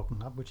he was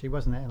bulking up, which he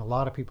wasn't. And a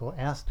lot of people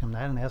asked him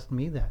that and asked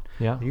me that.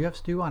 Yeah. Do you have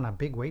Stu on a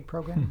big weight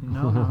program?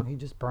 No, he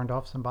just burned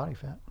off some body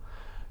fat.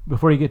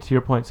 Before you get to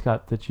your point,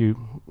 Scott,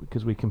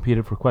 because we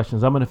competed for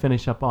questions, I'm going to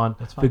finish up on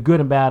the good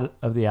and bad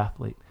of the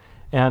athlete.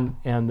 And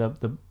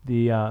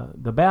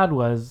the bad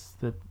was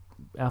that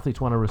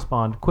athletes want to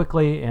respond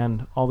quickly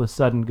and all of a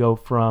sudden go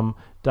from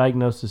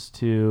diagnosis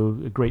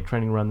to a great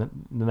training run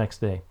the next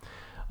day.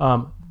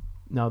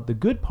 Now, the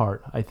good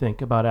part, I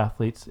think, about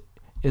athletes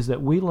is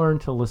that we learn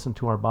to listen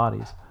to our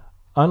bodies.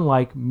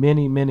 Unlike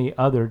many, many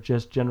other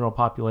just general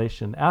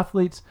population,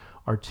 athletes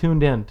are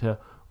tuned in to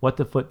what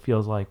the foot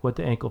feels like, what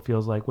the ankle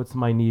feels like, what's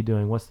my knee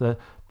doing, what's the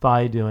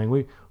thigh doing.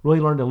 We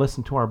really learn to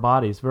listen to our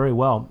bodies very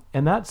well.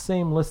 And that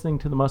same listening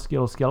to the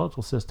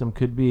musculoskeletal system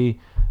could be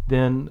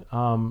then,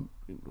 I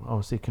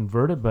won't say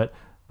converted, but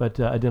but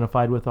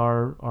identified with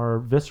our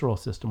visceral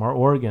system, our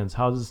organs.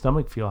 How does the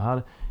stomach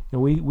feel?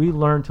 We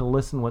learn to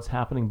listen what's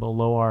happening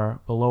below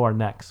our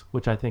necks,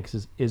 which I think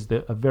is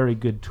a very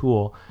good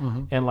tool.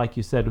 Mm-hmm. And like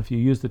you said, if you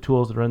use the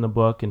tools that are in the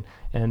book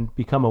and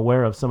become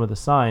aware of some of the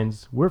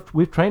signs,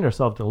 we've trained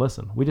ourselves to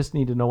listen. We just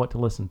need to know what to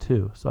listen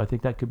to. So I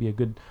think that could be a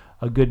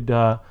good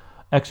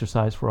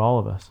exercise for all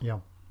of us.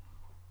 Yeah.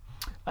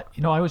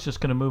 I was just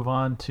going to move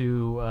on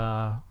to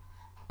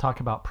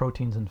talk about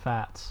proteins and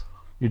fats.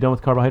 You're done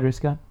with carbohydrates,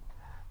 Scott?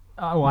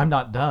 Oh, I'm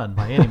not done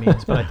by any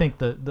means, but I think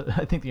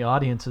the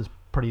audience is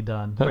pretty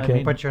done. Okay. I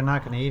mean, But you're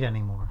not going to eat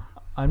anymore.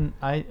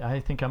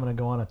 I think I'm going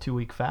to go on a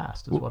 2-week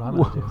fast. Is what I'm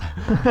going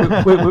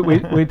to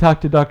do. we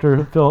talked to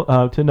Dr. Phil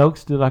to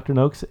Dr.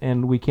 Noakes,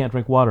 and we can't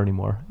drink water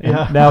anymore. And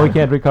Yeah. now we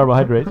can't drink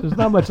carbohydrates. There's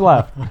not much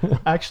left.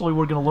 Actually,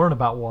 we're going to learn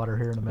about water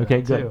here in a minute.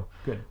 Okay, good. too.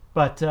 Good.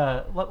 But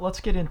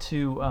let's get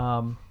into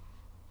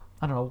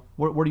I don't know,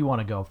 where do you want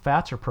to go?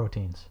 Fats or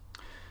proteins?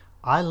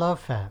 I love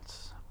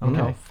fats.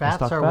 Okay. Let's Fats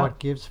talk are fat. what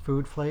gives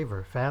food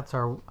flavor. Fats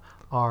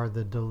are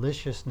the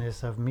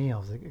deliciousness of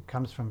meals. It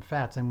comes from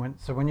fats. And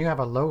when you have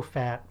a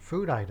low-fat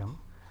food item,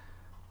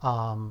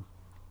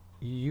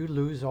 you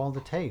lose all the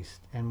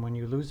taste. And when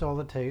you lose all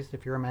the taste,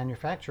 if you're a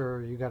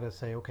manufacturer, you got to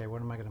say, okay,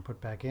 what am I going to put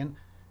back in?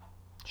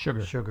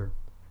 Sugar.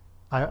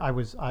 I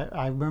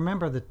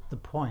remember the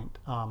point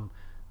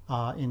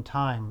in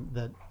time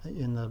that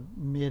in the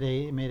mid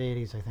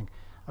 80s, I think,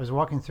 I was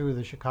walking through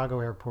the Chicago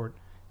airport,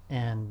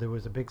 and there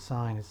was a big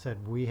sign. It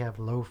said, "We have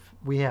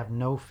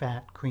no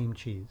fat cream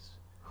cheese,"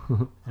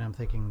 and I'm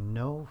thinking,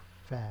 no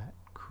fat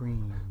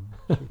cream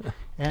cheese,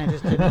 and it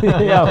just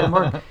didn't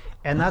work.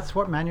 And that's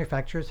what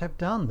manufacturers have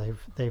done.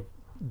 They've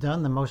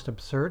done the most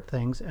absurd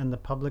things, and the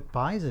public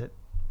buys it,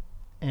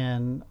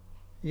 and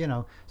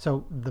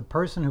so the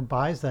person who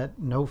buys that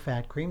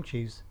no-fat cream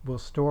cheese will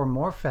store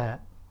more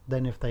fat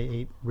than if they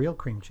ate real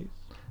cream cheese.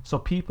 So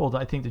people,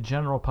 I think the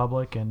general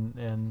public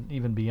and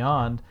even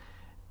beyond,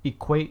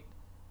 equate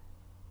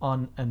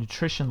on a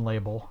nutrition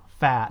label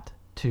fat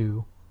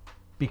to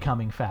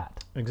becoming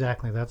fat.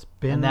 Exactly. That's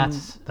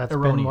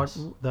erroneous.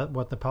 been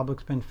what the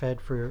public's been fed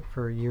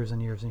for years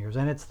and years and years.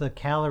 And it's the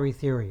calorie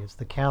theory. It's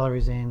the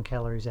calories in,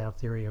 calories out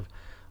theory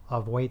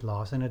of weight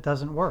loss. And it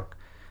doesn't work,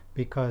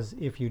 because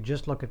if you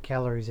just look at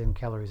calories in,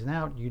 calories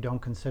out, you don't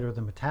consider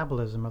the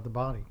metabolism of the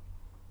body.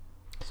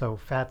 So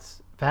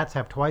fats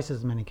have twice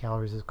as many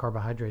calories as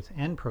carbohydrates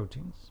and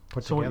proteins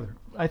put together.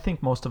 I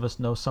think most of us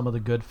know some of the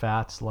good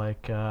fats,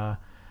 like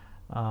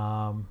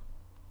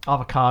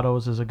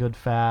avocados is a good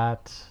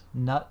fat.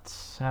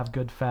 Nuts have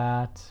good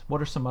fat. What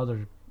are some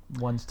other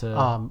ones to?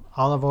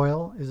 Olive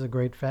oil is a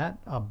great fat.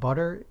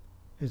 Butter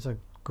is a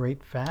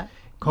great fat.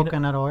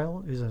 Coconut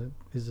oil is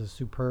a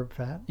superb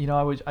fat.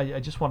 I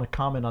just want to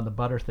comment on the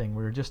butter thing.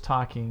 We were just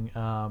talking,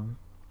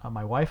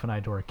 my wife and I,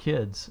 to our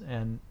kids,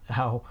 and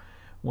how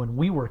when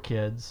we were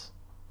kids,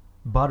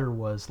 butter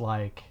was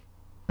like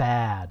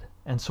bad,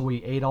 and so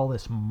we ate all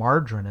this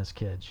margarine as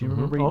kids. You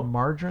remember eating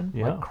margarine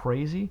like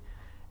crazy?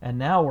 And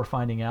now we're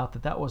finding out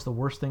that was the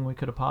worst thing we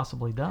could have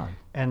possibly done.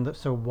 And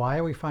so why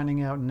are we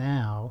finding out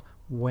now,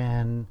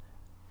 when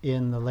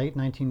in the late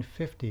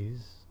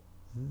 1950s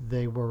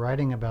they were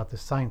writing about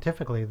this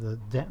scientifically,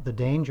 the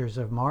dangers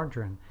of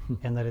margarine,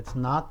 and that it's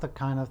not the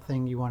kind of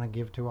thing you want to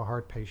give to a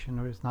heart patient,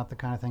 or it's not the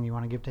kind of thing you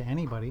want to give to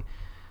anybody.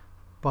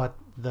 But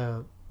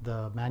the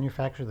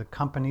manufacturer, the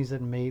companies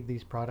that made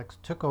these products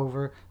took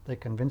over. They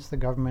convinced the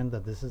government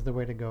that this is the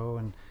way to go,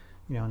 and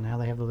now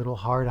they have the little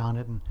heart on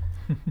it, and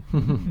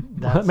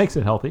that makes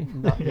it healthy.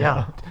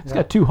 Yeah. It's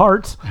got 2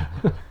 hearts.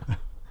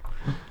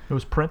 It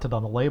was printed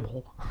on the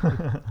label.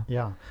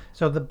 Yeah.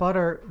 So the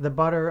butter, the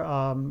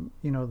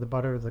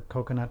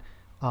coconut.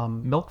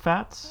 Milk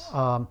fats?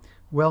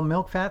 Well,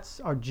 milk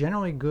fats are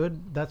generally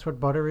good. That's what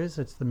butter is.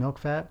 It's the milk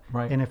fat.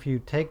 Right. And if you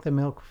take the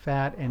milk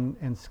fat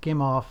and skim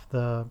off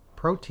the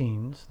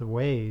proteins, the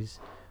wheys,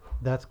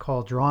 that's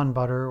called drawn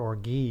butter or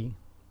ghee.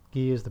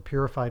 Ghee is the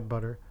purified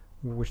butter,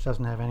 which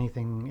doesn't have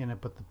anything in it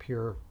but the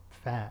pure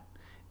fat.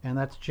 And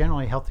that's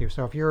generally healthier.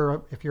 So if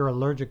you're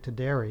allergic to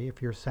dairy,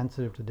 if you're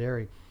sensitive to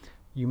dairy,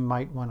 you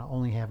might want to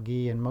only have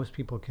ghee, and most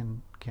people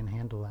can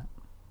handle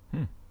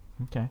that.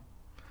 Okay.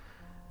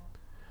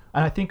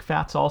 And I think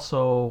fats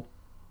also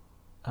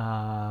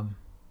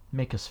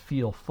make us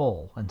feel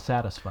full and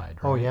satisfied,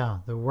 right? Oh yeah,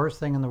 the worst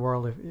thing in the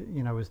world,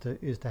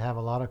 is to have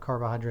a lot of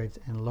carbohydrates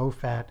and low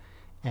fat,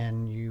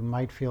 and you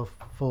might feel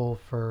full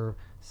for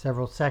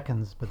several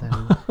seconds, but then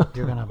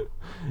you're gonna,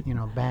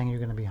 you're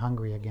gonna be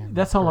hungry again.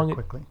 That's how long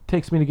quickly. It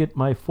takes me to get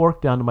my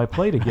fork down to my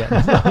plate again.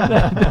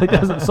 That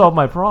doesn't solve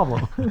my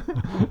problem.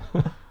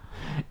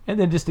 And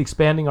then just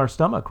expanding our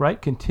stomach,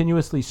 right?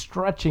 Continuously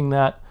stretching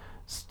that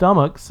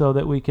stomach so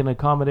that we can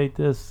accommodate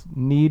this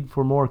need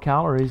for more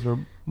calories or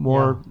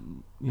more.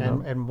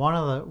 And one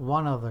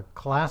of the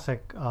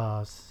classic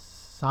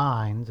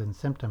signs and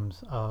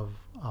symptoms of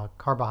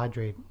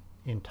carbohydrate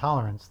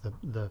intolerance,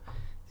 the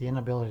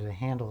inability to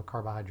handle the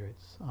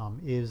carbohydrates,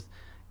 is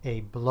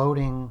a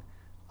bloating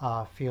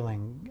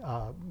feeling,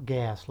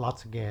 gas,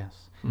 lots of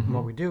gas. And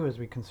what we do is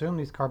we consume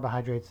these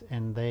carbohydrates,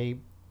 and they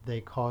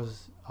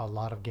cause a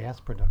lot of gas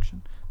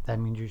production. That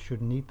means you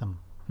shouldn't eat them.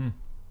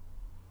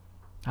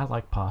 I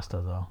like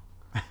pasta though.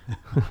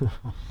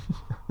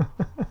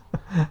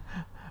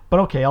 But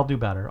okay, I'll do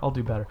better.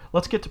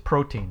 Let's get to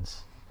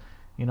proteins.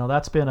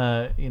 That's been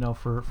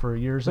for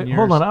years and Wait, years.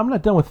 hold on, I'm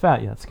not done with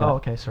fat yet, Scott. Oh,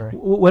 okay, sorry.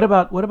 What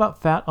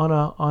about fat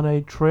on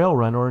a trail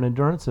run or an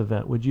endurance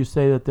event? Would you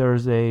say that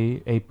there's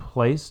a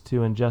place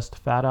to ingest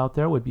fat out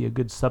there? Would be a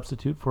good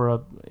substitute for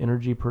a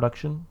energy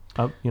production?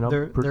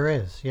 There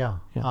is, yeah.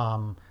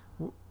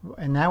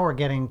 And now we're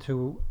getting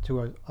to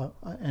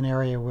an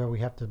area where we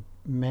have to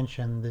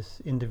mention this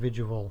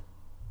individual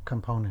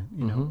component.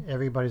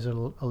 Everybody's a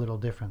little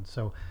different.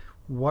 So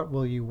what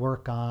will you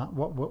work on?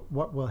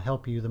 What will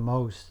help you the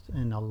most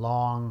in a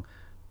long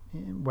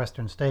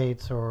Western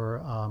States,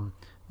 or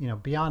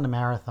beyond a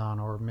marathon,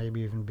 or maybe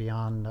even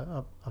beyond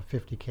a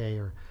 50K,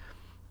 or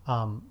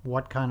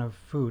what kind of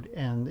food?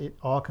 And it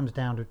all comes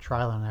down to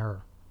trial and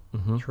error.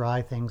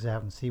 Try things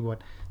out and see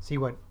what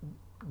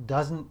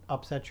doesn't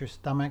upset your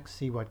stomach.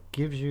 See what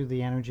gives you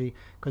the energy,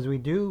 because we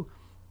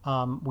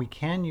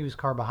can use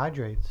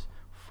carbohydrates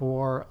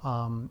for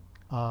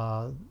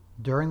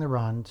during the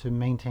run to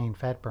maintain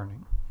fat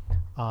burning.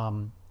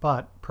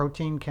 But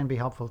protein can be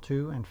helpful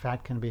too, and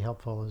fat can be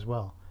helpful as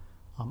well.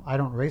 I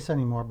don't race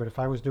anymore, but if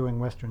I was doing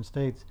Western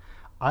States,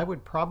 I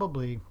would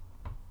probably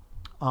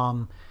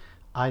make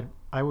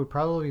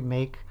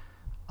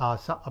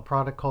a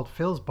product called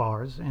Phil's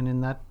Bars, and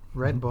in that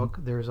red book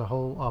there's a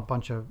whole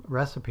bunch of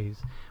recipes.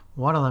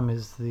 One of them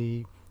is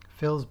the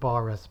Phil's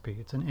Bar recipe.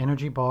 It's an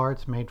energy bar.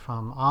 It's made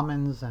from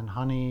almonds and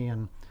honey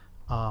and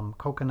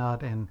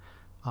coconut and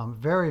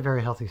very,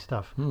 very healthy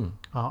stuff.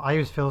 I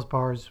use Phil's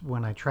Bars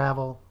when I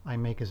travel. I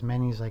make as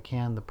many as I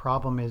can. The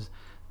problem is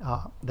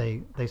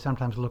they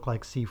sometimes look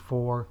like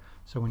C4.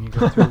 So when you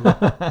go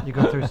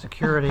through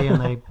security, and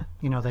they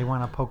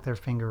want to poke their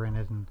finger in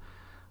it, and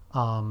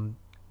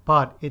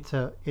but it's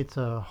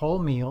a whole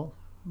meal.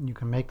 You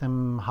can make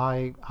them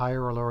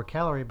higher or lower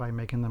calorie by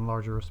making them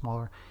larger or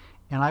smaller,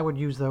 and I would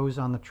use those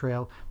on the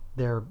trail.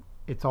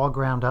 It's all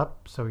ground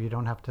up, so you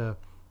don't have to.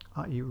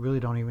 You really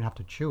don't even have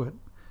to chew it,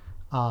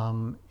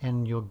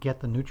 and you'll get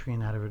the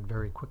nutrient out of it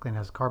very quickly. And it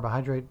has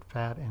carbohydrate,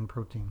 fat, and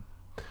protein.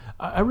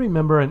 I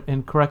remember,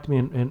 and correct me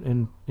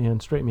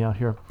and straighten me out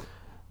here,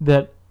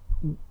 that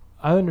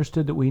I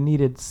understood that we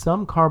needed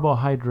some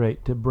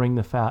carbohydrate to bring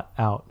the fat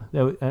out.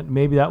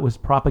 Maybe that was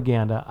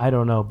propaganda. I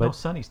don't know. But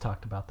Sonny's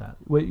talked about that.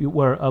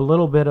 Where a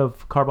little bit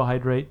of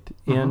carbohydrate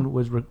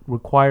was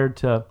required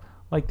to,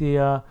 like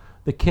the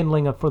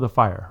kindling for the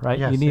fire, right?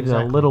 Yes, you needed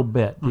exactly. a little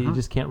bit. You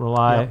just can't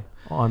rely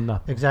on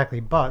nothing. Exactly.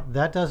 But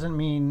that doesn't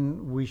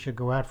mean we should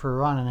go out for a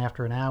run and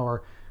after an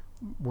hour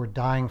we're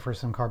dying for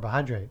some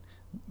carbohydrate.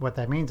 What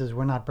that means is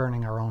we're not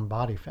burning our own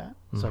body fat.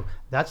 So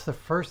that's the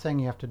first thing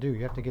you have to do.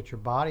 You have to get your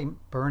body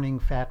burning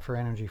fat for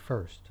energy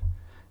first.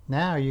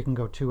 Now you can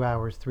go 2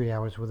 hours, 3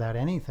 hours without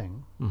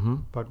anything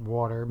but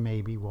water,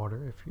 maybe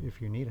water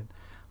if you need it.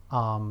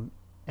 And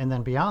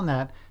then beyond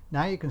that,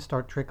 now you can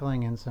start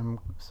trickling in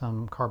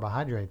some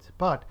carbohydrates.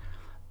 But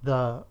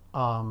the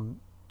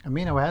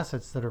amino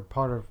acids that are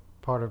part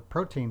of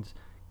proteins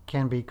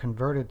can be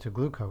converted to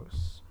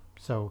glucose.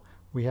 So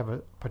we have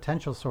a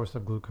potential source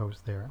of glucose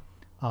there.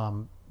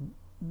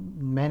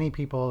 Many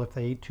people, if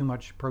they eat too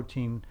much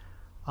protein,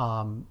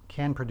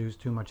 can produce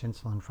too much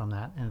insulin from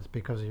that, and it's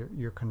because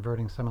you're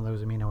converting some of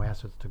those amino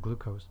acids to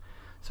glucose.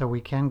 So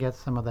we can get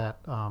some of that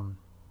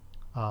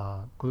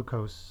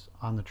glucose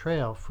on the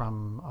trail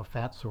from a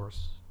fat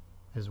source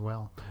as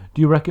well.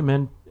 Do you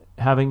recommend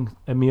having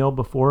a meal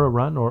before a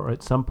run, or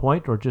at some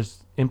point, or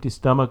just empty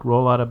stomach,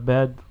 roll out of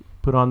bed,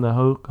 put on the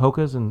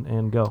Hokas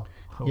and go?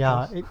 Hokas.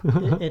 Yeah,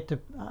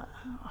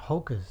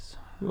 Hokas.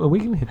 Well, we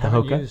can hit the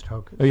Haven't Hoka. used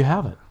Hokas. Oh, you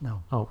haven't?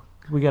 No. Oh,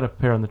 we got a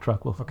pair in the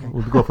truck. We'll Okay.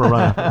 we'll go for a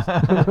run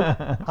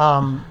after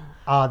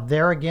this.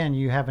 There again,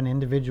 you have an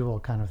individual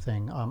kind of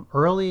thing.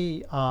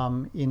 Early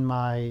in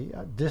my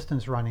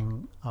distance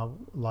running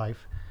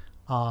life,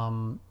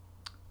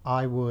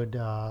 I would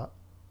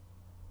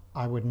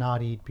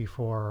not eat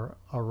before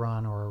a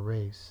run or a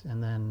race,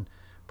 and then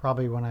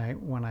probably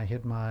when I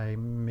hit my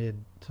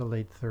mid to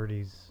late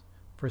 30s,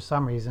 for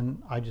some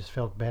reason I just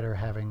felt better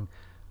having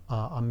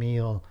a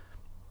meal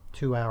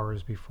 2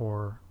 hours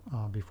before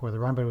the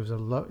run, but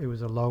it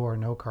was a low or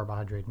no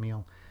carbohydrate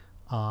meal,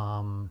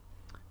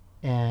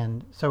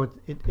 and so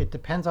it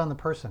depends on the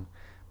person.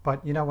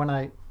 But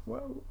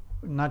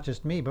not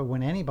just me, but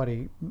when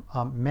anybody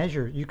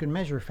you can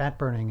measure fat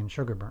burning and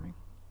sugar burning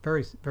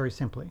very, very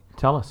simply.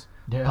 Tell us.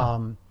 Yeah.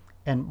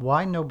 And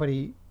why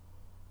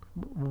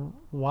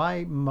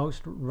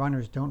most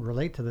runners don't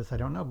relate to this, I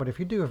don't know. But if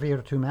you do a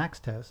VO2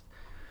 max test,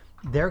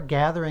 they're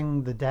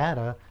gathering the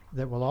data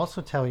that will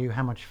also tell you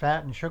how much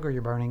fat and sugar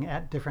you're burning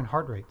at different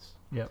heart rates.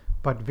 Yep.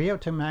 But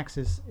VO2 max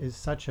is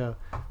such a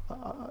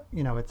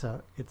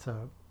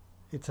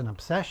it's an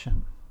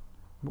obsession,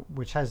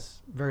 which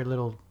has very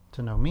little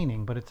to no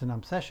meaning, but it's an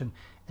obsession.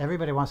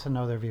 Everybody wants to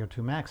know their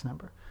VO2 max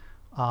number,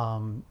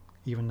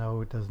 even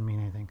though it doesn't mean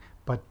anything.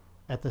 But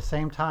at the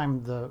same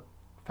time, the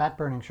fat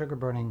burning, sugar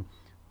burning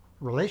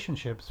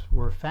relationships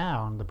were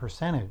found, the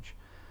percentage.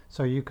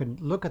 So you could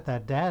look at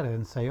that data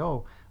and say,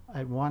 oh,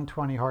 at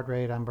 120 heart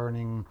rate, I'm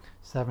burning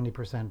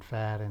 70%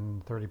 fat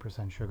and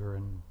 30% sugar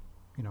and,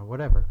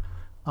 whatever.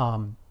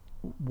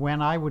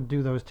 When I would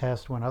do those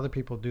tests, when other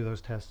people do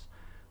those tests,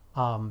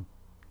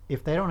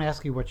 if they don't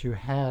ask you what you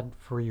had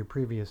for your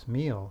previous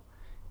meal,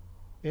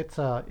 it's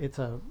a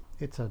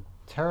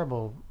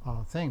terrible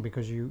thing,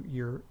 because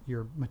your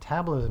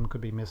metabolism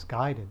could be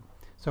misguided.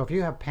 So if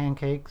you have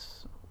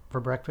pancakes for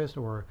breakfast,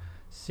 or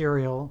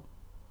cereal,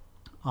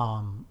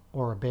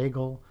 or a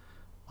bagel,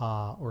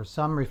 or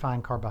some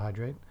refined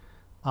carbohydrate,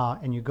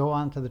 and you go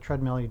onto the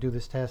treadmill, you do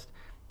this test,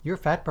 your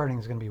fat burning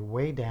is going to be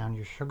way down,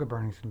 your sugar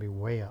burning is going to be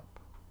way up.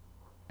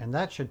 And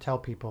that should tell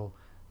people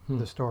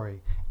the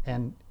story.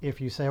 And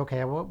if you say,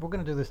 okay, well, we're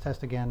going to do this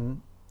test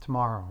again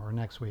tomorrow or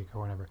next week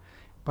or whatever,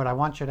 but I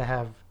want you to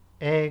have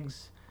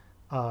eggs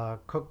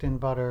cooked in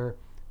butter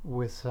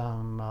with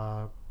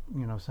some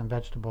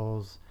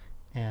vegetables,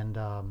 and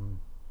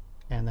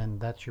then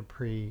that's your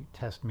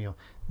pre-test meal.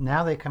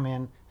 Now they come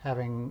in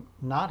having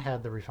not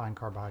had the refined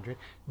carbohydrate.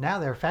 Now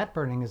their fat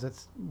burning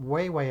is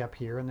way up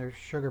here, and their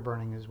sugar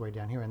burning is way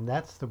down here, and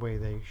that's the way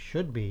they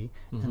should be,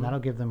 and that'll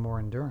give them more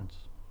endurance.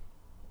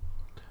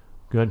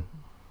 Good.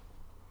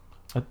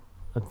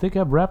 I think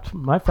I've wrapped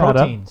my fat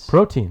Proteins. up.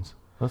 Proteins.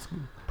 Protein. Let's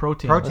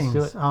do Proteins.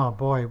 it. Oh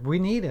boy, we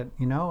need it.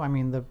 I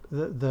mean,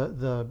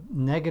 the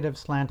negative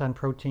slant on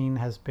protein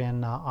has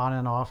been on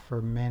and off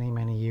for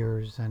many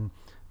years, and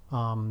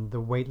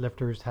the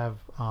weightlifters have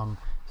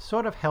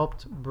sort of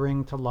helped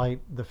bring to light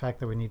the fact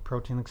that we need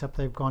protein, except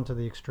they've gone to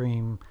the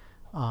extreme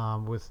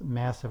with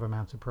massive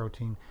amounts of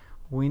protein.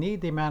 We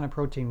need the amount of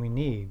protein we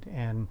need,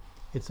 and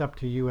it's up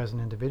to you as an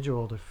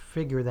individual to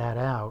figure that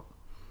out.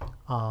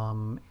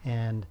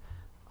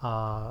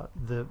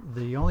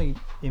 The only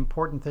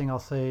important thing I'll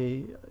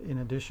say in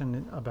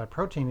addition about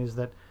protein is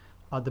that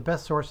the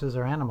best sources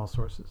are animal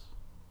sources.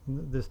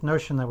 This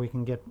notion that we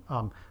can get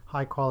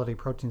high quality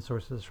protein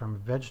sources from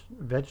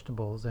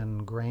vegetables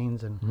and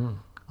grains and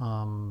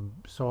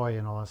soy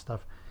and all that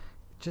stuff,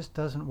 it just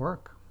doesn't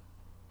work.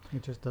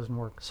 It just doesn't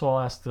work. So I'll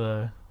ask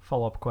the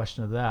follow-up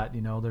question of that.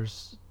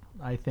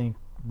 I think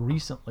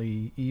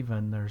recently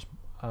even there's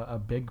a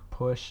big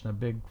push and a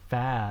big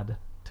fad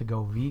to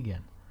go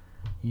vegan.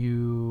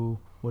 You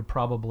would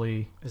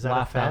probably Is that a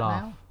laugh fad that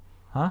off. now?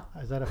 Huh?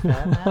 Is that a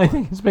fad now? I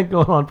think it's been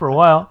going on for a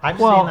while. I've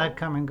seen that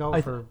come and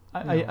go for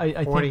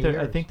 40 years.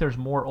 I think there's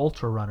more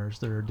ultra runners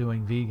that are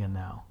doing vegan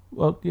now.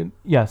 Well,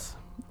 yes.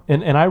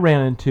 And I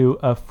ran into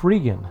a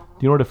freegan. Do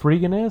you know what a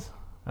freegan is?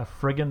 A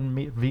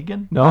friggin'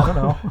 vegan? No. I don't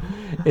know.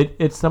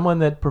 It's someone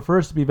that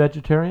prefers to be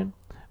vegetarian,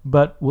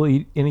 but will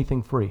eat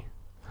anything free.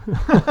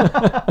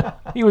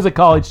 He was a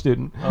college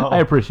student. Oh. I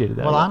appreciated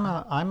that. Well,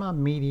 I'm a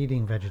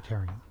meat-eating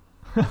vegetarian.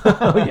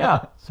 Oh,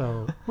 yeah.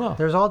 So Well.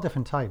 there's all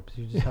different types.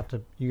 You just have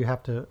to you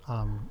have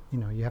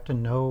to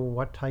know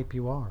what type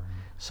you are.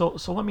 So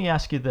let me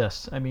ask you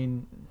this. I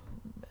mean,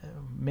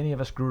 many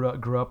of us grew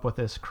up with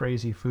this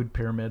crazy food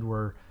pyramid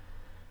where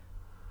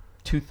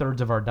 2/3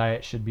 of our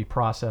diet should be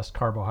processed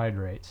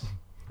carbohydrates.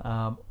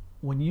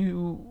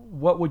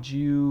 What would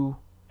you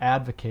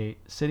advocate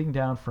sitting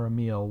down for a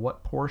meal?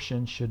 What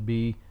portion should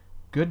be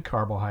good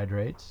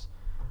carbohydrates?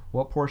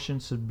 What portion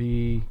should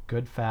be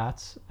good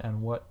fats?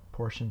 And what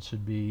portion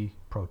should be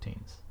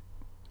proteins?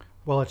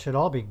 Well, it should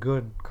all be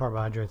good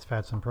carbohydrates,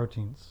 fats, and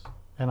proteins.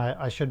 And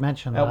I should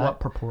mention At that. what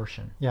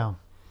proportion? Yeah.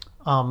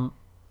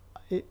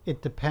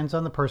 It depends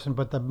on the person,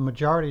 but the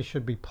majority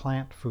should be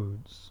plant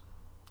foods.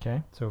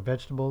 Okay. So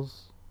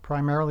vegetables,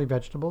 primarily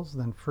vegetables,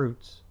 then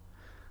fruits.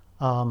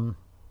 And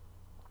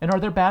are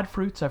there bad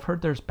fruits? I've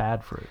heard there's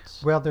bad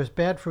fruits. Well, there's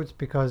bad fruits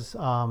because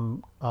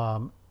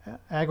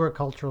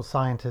agricultural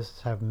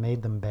scientists have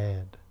made them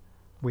bad.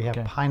 We have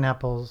Okay.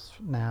 pineapples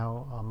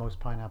now,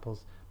 most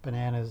pineapples,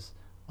 bananas,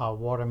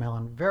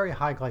 watermelon, very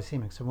high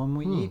glycemic. So when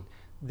we eat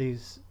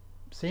these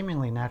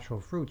seemingly natural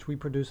fruits, we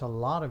produce a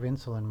lot of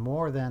insulin,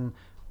 more than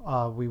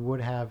we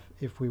would have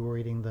if we were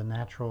eating the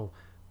natural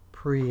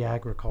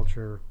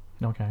pre-agriculture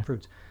Okay.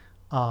 fruits.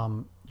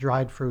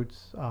 Dried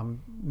fruits,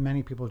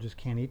 many people just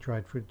can't eat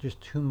dried fruit. Just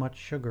too much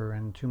sugar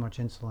and too much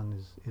insulin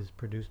is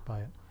produced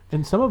by it.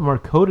 And some of them are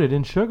coated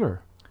in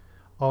sugar.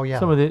 Oh yeah.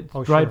 Some of the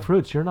dried sure.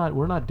 fruits, we're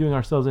not doing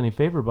ourselves any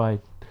favor by,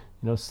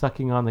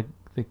 sucking on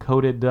the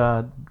coated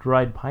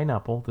dried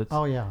pineapple. That's.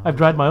 Oh yeah. I've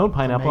dried my own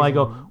pineapple. I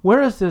go, amazing.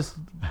 where is this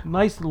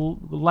nice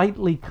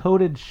lightly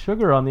coated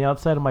sugar on the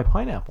outside of my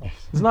pineapple?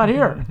 It's not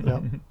here.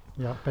 Yep.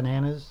 Yep.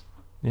 Bananas.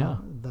 Yeah.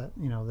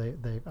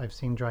 That I've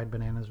seen dried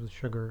bananas with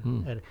sugar.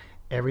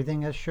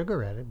 Everything has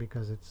sugar at it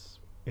because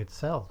it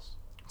sells.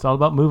 It's all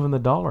about moving the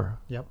dollar.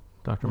 Yep.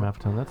 Dr.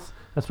 Maffetone.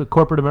 That's what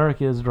corporate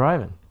America is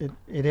driving.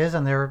 It is,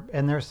 and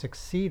they're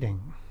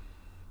succeeding,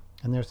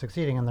 and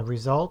the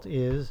result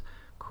is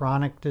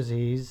chronic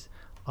disease,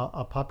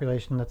 a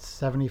population that's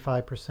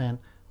 75%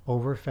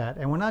 over fat,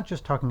 and we're not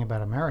just talking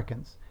about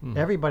Americans.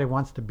 Everybody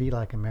wants to be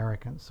like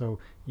Americans. So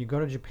you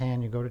go to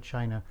Japan, you go to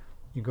China,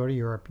 you go to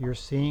Europe, you're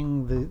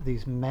seeing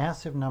these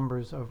massive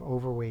numbers of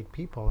overweight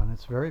people, and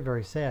it's very,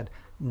 very sad.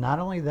 Not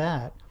only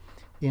that,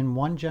 in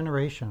one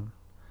generation,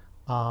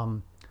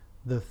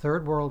 the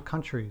third world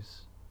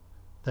countries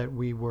that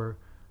we were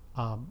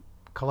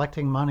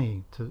collecting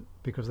money to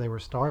because they were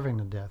starving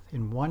to death.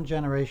 In one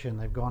generation,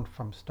 they've gone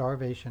from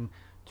starvation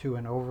to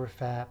an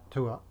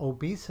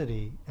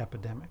obesity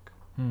epidemic.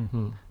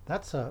 Mm-hmm.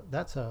 That's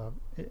an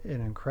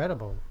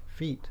incredible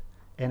feat,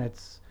 and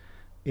it's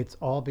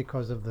all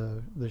because of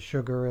the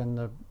sugar and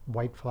the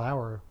white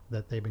flour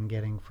that they've been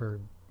getting for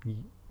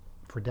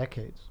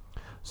decades.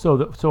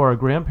 So our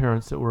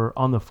grandparents that were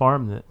on the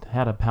farm that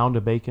had a pound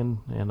of bacon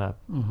and a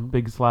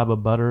big slab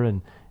of butter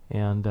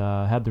and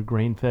had their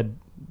grain-fed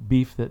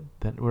beef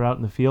that were out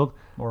in the field,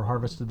 or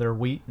harvested their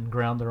wheat and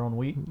ground their own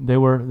wheat. They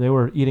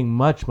were eating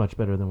much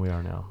better than we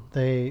are now.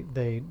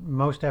 They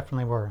most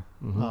definitely were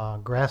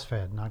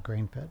grass-fed, not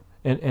grain-fed.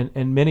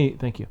 And many,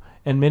 thank you.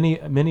 And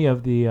many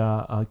of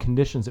the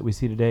conditions that we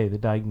see today, the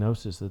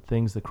diagnosis,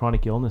 the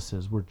chronic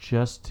illnesses, were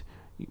just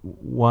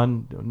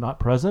one not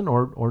present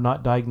or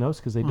not diagnosed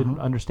because they didn't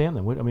understand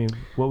them.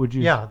 What would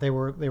you? Yeah, they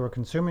were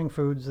consuming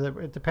foods that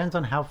it depends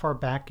on how far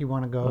back you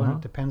want to go, and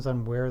it depends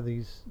on where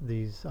these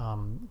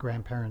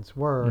grandparents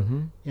were.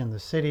 In the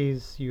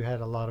cities, you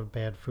had a lot of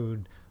bad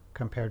food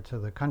compared to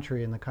the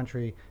country. In the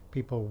country,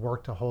 people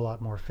worked a whole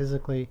lot more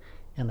physically,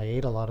 and they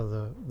ate a lot of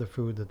the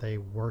food that they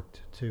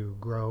worked to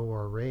grow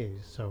or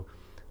raise. So,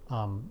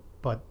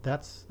 but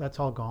that's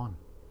all gone.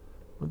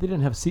 Well, they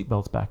didn't have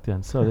seatbelts back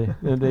then, so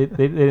they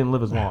didn't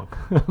live as long.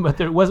 But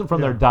it wasn't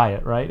from their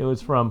diet, right? It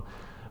was from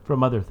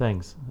other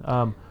things.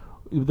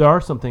 There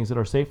are some things that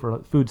are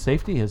safer. Food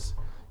safety is,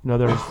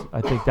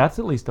 I think that's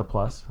at least a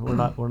plus.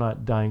 We're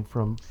not dying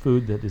from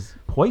food that is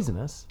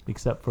poisonous,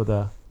 except for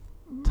the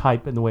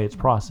type and the way it's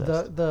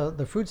processed.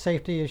 The food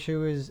safety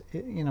issue is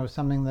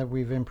something that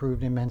we've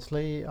improved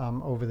immensely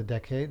over the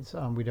decades.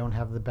 We don't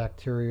have the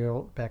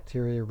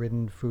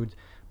bacteria-ridden foods,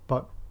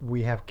 but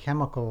we have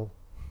chemical.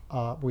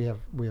 We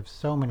have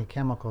so many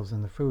chemicals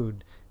in the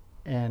food,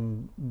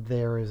 and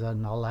there is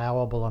an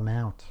allowable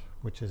amount,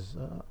 which is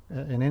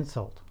an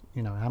insult.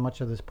 How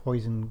much of this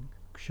poison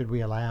should we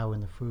allow in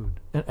the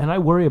food? And I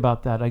worry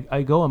about that.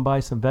 I go and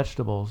buy some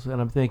vegetables,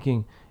 and I'm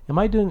thinking,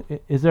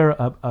 is there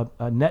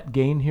a net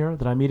gain here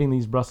that I'm eating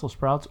these Brussels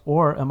sprouts,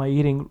 or am I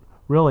eating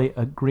really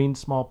a green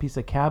small piece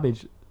of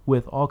cabbage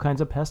with all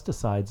kinds of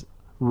pesticides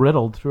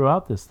riddled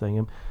throughout this thing?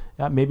 And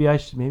maybe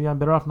I'm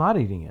better off not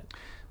eating it.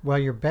 Well,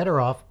 you're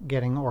better off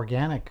getting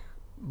organic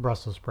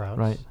Brussels sprouts,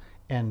 right?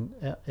 And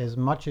as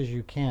much as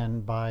you can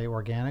buy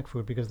organic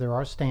food, because there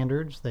are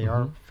standards. They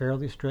are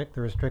fairly strict.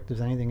 They're as strict as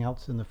anything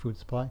else in the food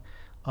supply,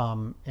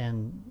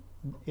 and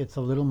it's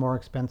a little more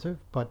expensive.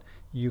 But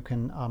you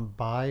can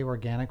buy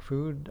organic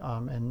food,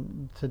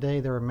 and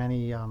today there are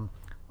many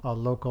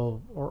local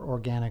or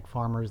organic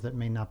farmers that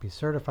may not be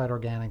certified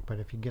organic, but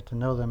if you get to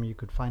know them, you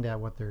could find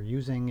out what they're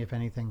using, if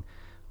anything.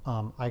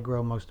 I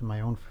grow most of my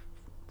own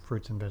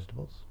fruits and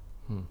vegetables.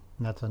 And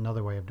that's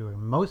another way of doing it.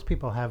 Most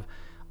people have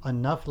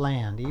enough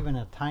land, even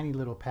a tiny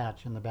little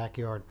patch in the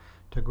backyard,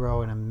 to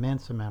grow an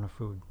immense amount of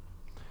food.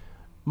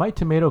 My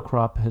tomato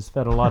crop has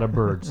fed a lot of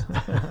birds.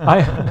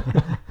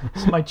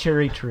 It's my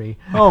cherry tree.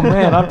 Oh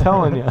man, I'm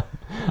telling you,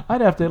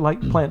 I'd have to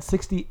plant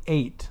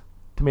 68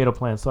 tomato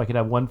plants so I could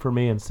have one for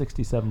me and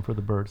 67 for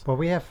the birds. Well,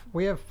 we have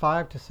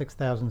 5,000 to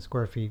 6,000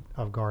 square feet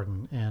of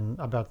garden, and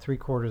about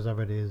 3/4 of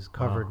it is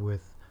covered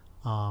with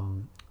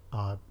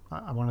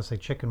I want to say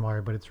chicken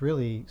wire, but it's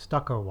really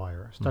stucco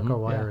wire. Stucco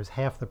wire is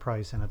half the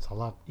price, and it's a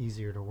lot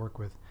easier to work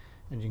with,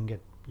 and you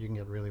can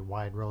get really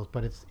wide rows.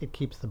 But it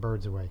keeps the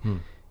birds away.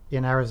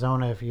 In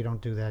Arizona, if you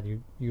don't do that,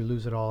 you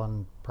lose it all,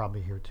 and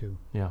probably here too.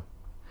 Yeah.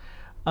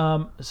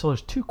 So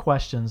there's two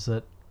questions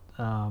that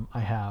I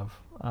have.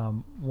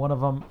 One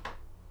of them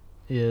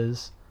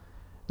is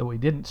that we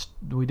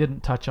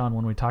didn't touch on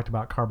when we talked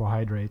about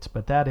carbohydrates,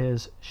 but that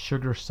is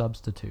sugar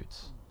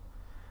substitutes.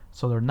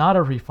 So they're not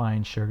a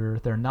refined sugar.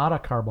 They're not a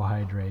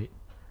carbohydrate.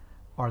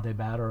 Are they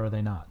bad or are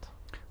they not?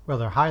 Well,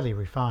 they're highly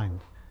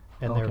refined,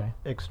 and they're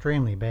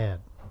extremely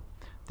bad.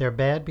 They're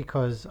bad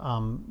because,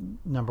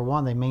 number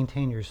one, they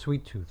maintain your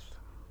sweet tooth.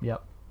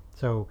 Yep.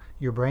 So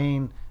your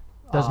brain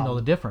doesn't know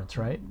the difference,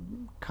 right?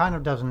 Kind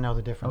of doesn't know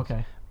the difference.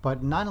 Okay.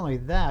 But not only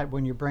that,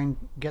 when your brain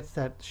gets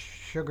that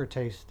sugar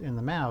taste in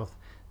the mouth,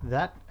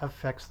 that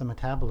affects the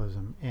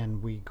metabolism,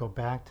 and we go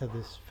back to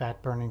this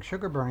fat burning,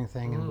 sugar burning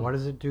thing. And what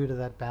does it do to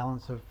that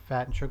balance of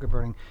fat and sugar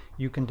burning?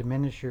 You can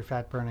diminish your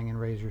fat burning and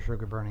raise your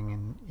sugar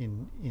burning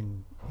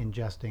in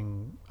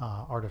ingesting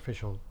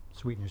artificial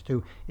sweeteners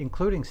too,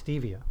 including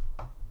stevia.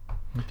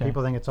 Okay.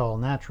 People think it's all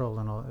natural,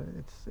 and all.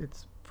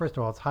 It's first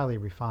of all, it's highly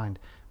refined.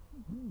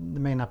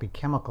 There may not be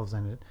chemicals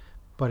in it,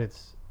 but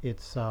it's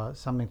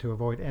something to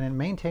avoid, and it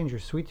maintains your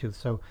sweet tooth.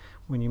 So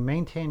when you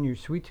maintain your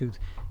sweet tooth,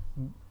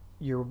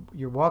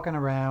 you're walking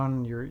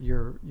around,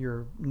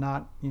 you're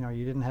not,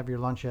 you didn't have your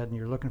lunch yet, and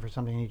you're looking for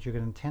something to eat. You're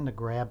going to tend to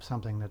grab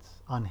something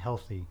that's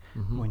unhealthy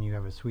when you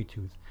have a sweet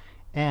tooth.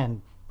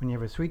 And when you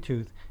have a sweet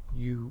tooth,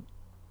 you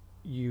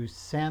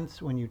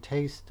sense, when you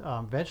taste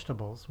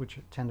vegetables, which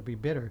tend to be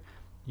bitter,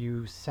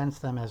 you sense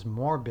them as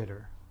more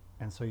bitter,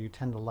 and so you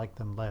tend to like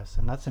them less,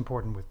 and that's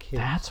important with kids.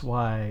 That's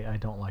why I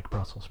don't like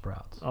Brussels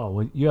sprouts. Oh,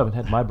 well, you haven't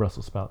had my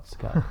Brussels sprouts,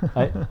 Scott.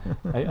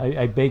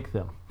 I bake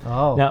them.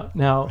 Oh.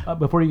 Now,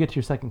 before you get to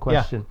your second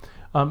question,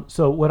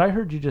 so what I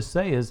heard you just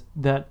say is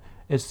that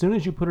as soon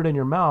as you put it in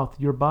your mouth,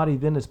 your body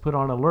then is put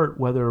on alert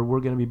whether we're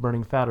going to be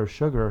burning fat or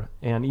sugar,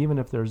 and even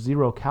if there's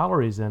 0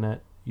 calories in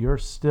it, you're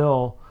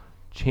still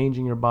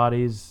changing your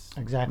body's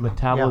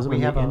metabolism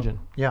and the engine.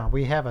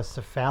 We have a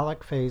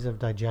cephalic phase of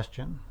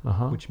digestion,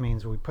 which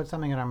means we put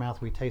something in our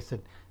mouth, we taste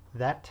it.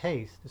 That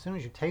taste, as soon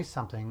as you taste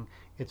something,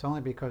 it's only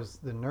because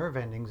the nerve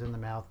endings in the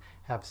mouth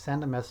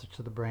send a message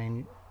to the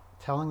brain,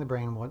 telling the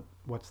brain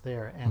what's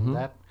there, and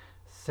that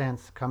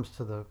sense comes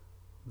to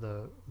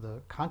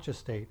the conscious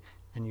state,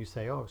 and you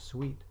say, "Oh,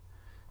 sweet."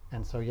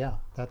 And so,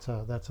 that's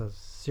a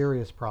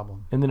serious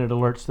problem. And then it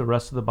alerts the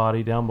rest of the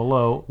body down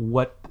below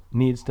what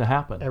needs to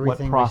happen.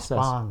 Everything what process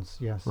responds.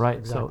 Yes, right.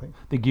 exactly. So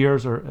the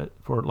gears are,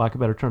 for lack of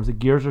better terms, the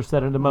gears are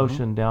set into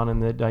motion down in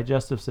the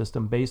digestive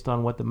system based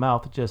on what the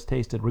mouth just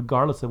tasted,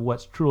 regardless of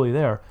what's truly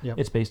there. Yep.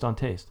 It's based on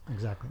taste.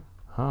 Exactly.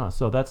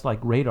 So that's like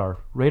radar.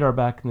 Radar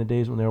back in the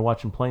days when they were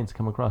watching planes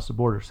come across the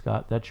border,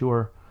 Scott. That is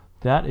your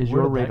Where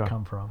did radar. that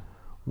come from?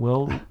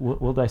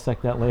 We'll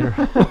dissect that later.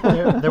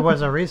 There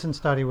was a recent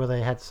study where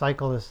they had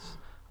cyclists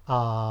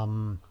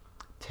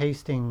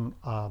tasting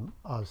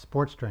a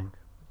sports drink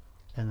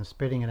and then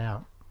spitting it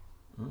out,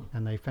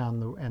 and they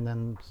found and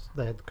then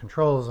they had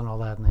controls and all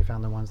that, and they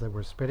found the ones that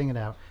were spitting it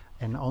out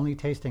and only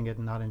tasting it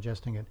and not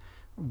ingesting it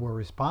were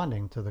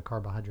responding to the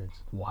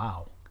carbohydrates.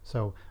 Wow.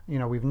 So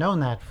we've known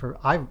that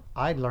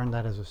I learned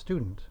that as a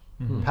student.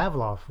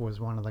 Pavlov was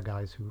one of the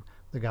guy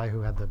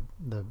who had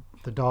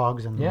the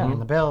dogs and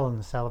the bell and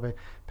the salivate.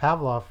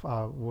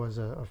 Pavlov was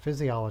a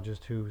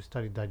physiologist who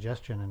studied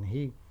digestion, and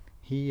he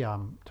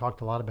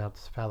talked a lot about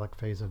the cephalic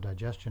phase of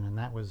digestion, and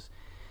that was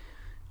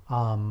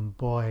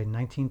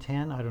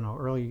 1910. I don't know,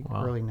 early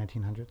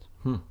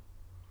 1900s.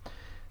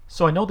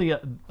 So I know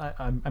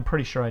I'm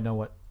pretty sure I know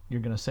what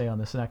you're going to say on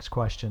this next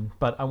question,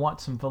 but I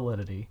want some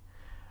validity.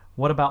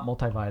 What about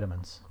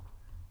multivitamins?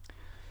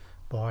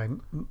 Boy,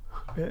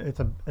 it's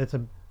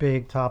a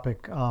big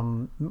topic.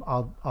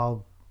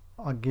 I'll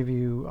give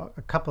you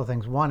a couple of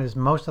things. One is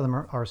most of them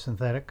are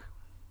synthetic.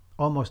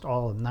 Almost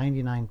all,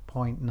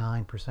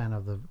 99.9%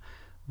 of the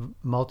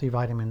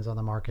multivitamins on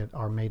the market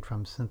are made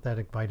from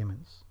synthetic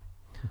vitamins.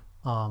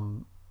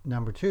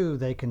 Number two,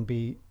 they can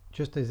be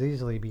just as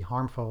easily be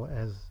harmful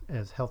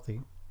as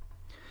healthy.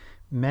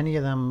 Many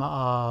of them,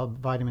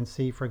 vitamin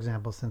C, for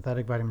example,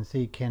 synthetic vitamin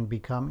C can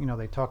become,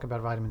 they talk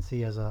about vitamin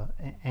C as an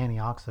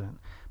antioxidant.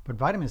 But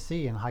vitamin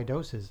C in high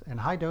doses, and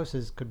high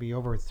doses could be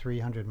over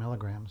 300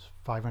 milligrams,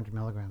 500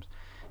 milligrams,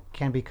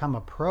 can become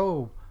a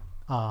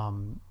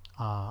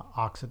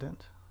oxidant,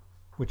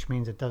 which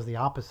means it does the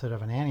opposite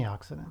of an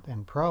antioxidant.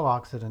 And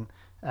pro-oxidant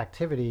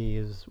activity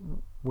is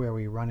where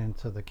we run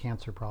into the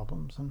cancer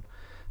problems. And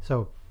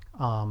so,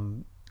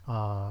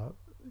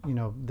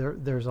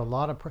 there's a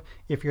lot of.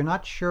 If you're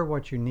not sure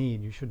what you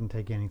need, you shouldn't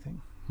take anything.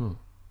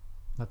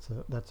 That's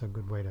a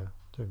good way to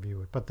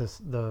view it. But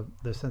the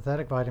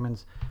synthetic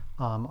vitamins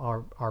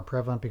are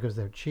prevalent because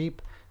they're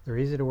cheap, they're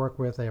easy to work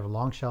with, they have a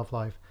long shelf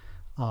life.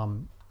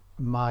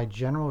 My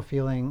general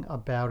feeling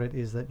about it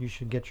is that you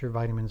should get your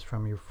vitamins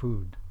from your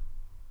food.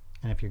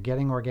 And if you're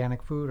getting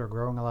organic food or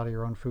growing a lot of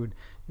your own food,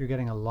 you're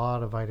getting a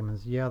lot of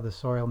vitamins. Yeah, the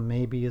soil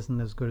maybe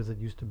isn't as good as it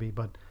used to be,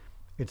 but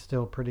it's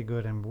still pretty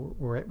good, and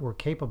we're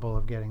capable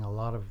of getting a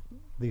lot of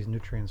these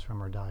nutrients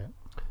from our diet.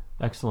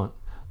 Excellent.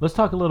 Let's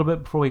talk a little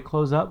bit before we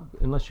close up,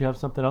 unless you have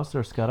something else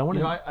there, Scott. I want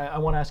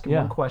to ask you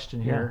one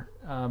question here.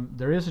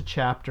 There is a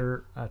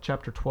chapter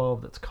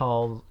 12, that's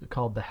called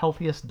The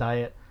Healthiest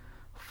Diet,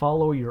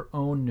 Follow Your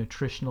Own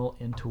Nutritional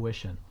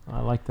Intuition. I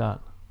like that.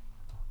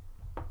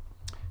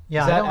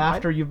 Yeah, is that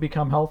after you've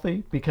become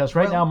healthy? Because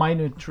now my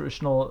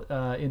nutritional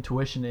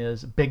intuition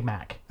is Big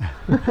Mac.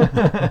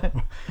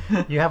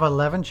 You have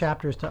 11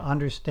 chapters to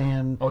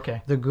understand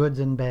the goods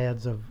and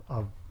bads of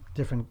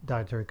different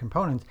dietary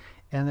components.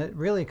 And it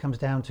really comes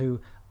down to,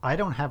 I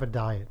don't have a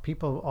diet.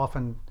 People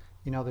often,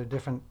 there are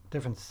different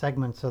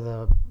segments of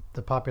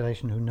the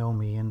population who know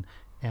me, and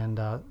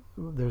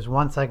there's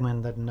one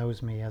segment that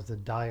knows me as the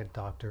diet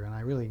doctor, and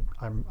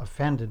I'm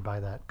offended by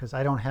that because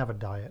I don't have a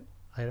diet.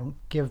 I don't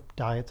give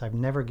diets. I've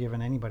never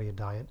given anybody a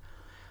diet.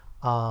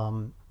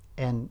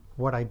 And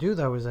what I do,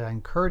 though, is I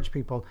encourage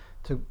people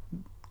to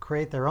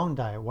create their own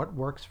diet, what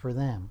works for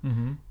them.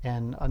 Mm-hmm.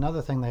 And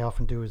another thing they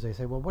often do is they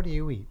say, well, what do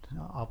you eat?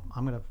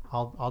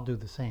 I'll do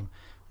the same.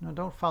 No,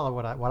 don't follow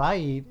what I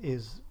eat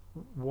is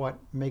what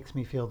makes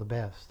me feel the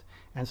best.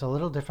 And it's a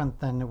little different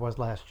than it was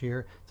last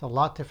year. It's a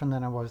lot different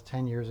than it was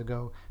 10 years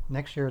ago.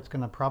 Next year, it's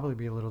going to probably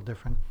be a little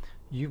different.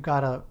 You've got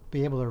to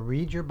be able to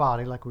read your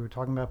body, like we were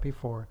talking about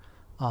before.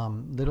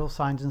 Little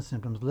signs and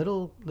symptoms,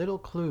 little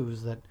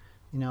clues that,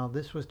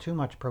 this was too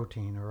much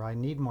protein, or I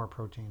need more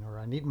protein, or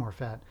I need more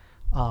fat,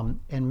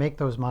 and make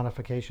those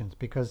modifications,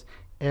 because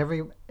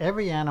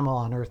every animal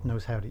on earth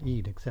knows how to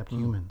eat except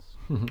humans.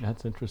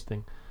 That's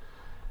interesting.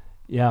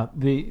 Yeah,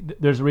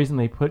 there's a reason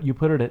you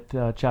put it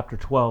at chapter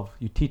 12.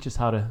 You teach us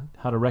how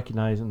to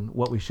recognize and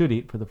what we should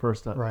eat for the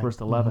first Right. first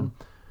 11.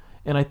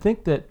 And I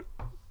think that,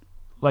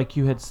 like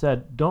you had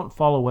said, don't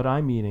follow what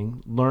I'm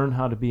eating. Learn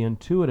how to be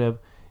intuitive.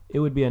 It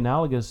would be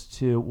analogous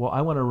to, well,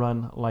 I want to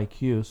run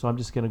like you, so I'm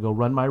just going to go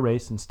run my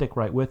race and stick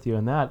right with you.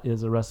 And that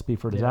is a recipe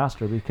for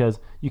disaster because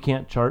you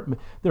can't chart.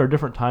 There are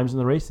different times in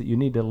the race that you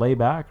need to lay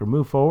back or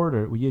move forward,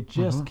 or you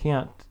just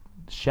can't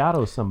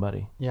shadow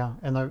somebody. Yeah,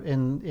 and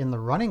in the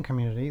running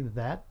community,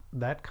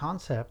 that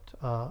concept,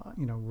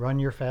 run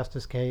your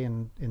fastest K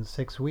in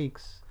 6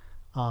 weeks,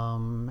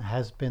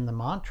 has been the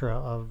mantra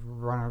of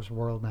Runner's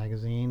World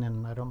magazine,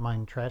 and I don't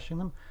mind trashing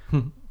them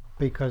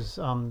because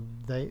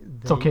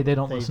It's okay. They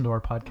don't listen to our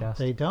podcast.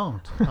 They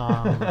don't.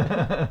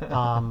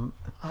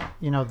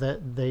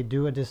 That they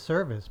do a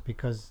disservice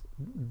because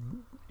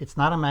it's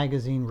not a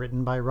magazine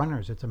written by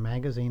runners. It's a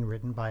magazine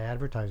written by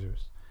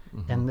advertisers.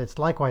 And it's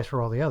likewise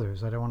for all the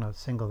others. I don't want to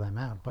single them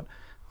out, but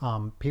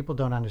people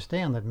don't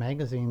understand that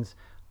magazines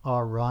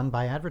are run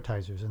by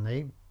advertisers, and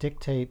they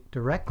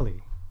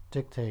directly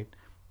dictate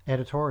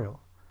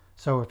editorial.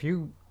 So if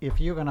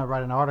you're going to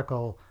write an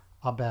article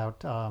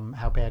about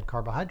how bad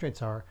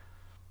carbohydrates are,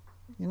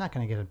 you're not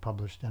going to get it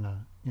published in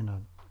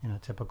a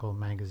typical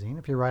magazine.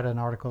 If you write an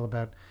article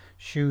about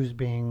shoes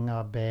being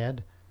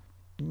bad,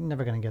 you're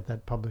never going to get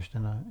that published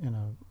in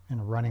a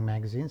running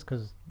magazines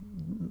because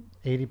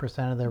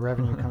 80% of their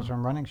revenue comes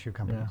from running shoe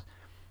companies.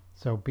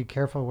 So be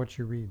careful what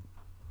you read.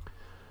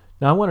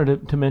 Now I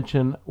wanted to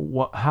mention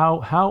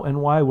how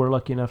and why we're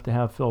lucky enough to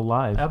have Phil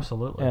live.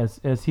 Absolutely.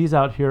 As he's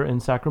out here in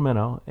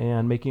Sacramento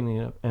and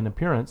making an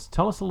appearance.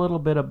 Tell us a little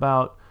bit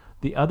about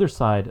the other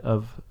side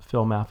of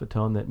Phil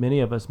Maffetone that many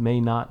of us may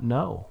not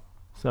know.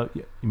 So,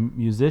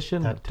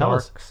 musician, That tell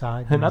dark us.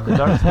 side. Not the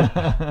dark side.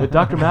 But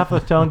Dr.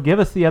 Maffetone, give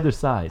us the other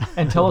side.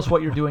 And tell us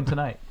what you're doing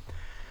tonight.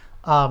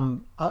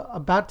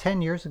 About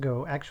 10 years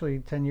ago, actually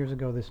 10 years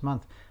ago this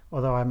month,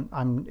 although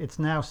it's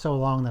now so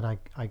long that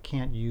I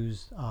can't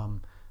use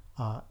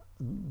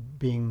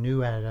being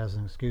new at it as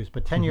an excuse.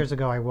 But 10 years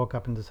ago, I woke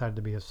up and decided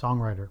to be a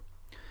songwriter.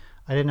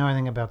 I didn't know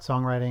anything about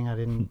songwriting. I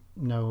didn't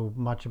know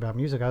much about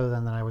music other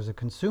than that I was a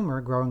consumer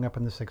growing up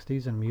in the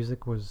 60s, and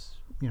music was,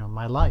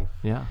 my life.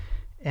 Yeah.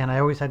 And I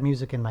always had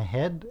music in my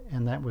head,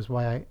 and that was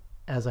why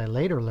as I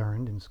later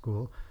learned in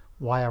school,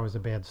 why I was a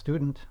bad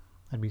student.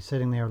 I'd be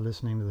sitting there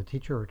listening to the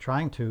teacher or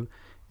trying to,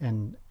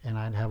 and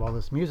I'd have all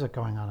this music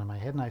going on in my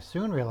head, and I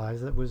soon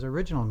realized that it was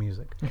original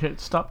music. Okay,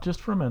 stop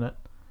just for a minute.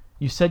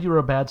 You said you were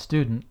a bad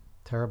student,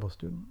 Terrible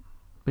student.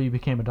 but you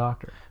became a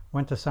doctor.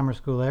 Went to summer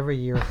school every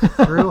year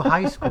through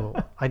high school.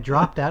 I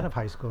dropped out of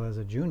high school as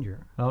a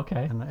junior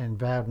Okay. and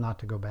vowed not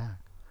to go back.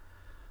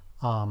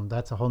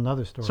 That's a whole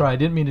nother story. Sorry, I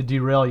didn't mean to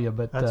derail you,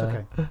 but That's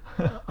okay.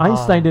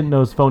 Einstein didn't know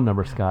his phone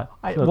number, Scott.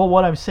 So well,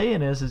 what I'm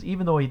saying is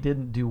even though he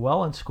didn't do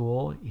well in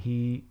school,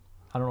 he,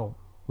 I don't know,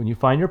 when you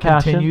find your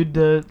passion, continued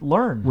to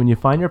learn. when you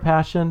find your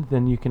passion,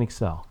 then you can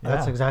excel.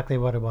 That's Yeah. exactly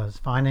what it was.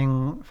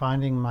 Finding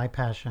my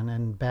passion.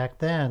 And back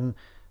then,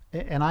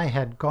 and I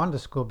had gone to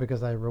school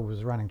because I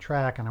was running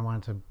track and I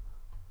wanted to,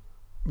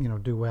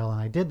 do well.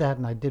 And I did that,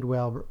 and I did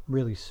well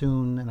really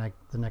soon. And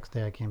the next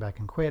day I came back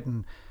and quit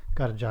and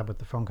got a job with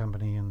the phone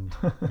company. And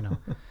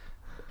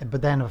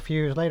but then a few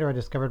years later, I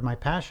discovered my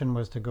passion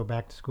was to go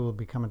back to school,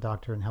 become a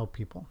doctor, and help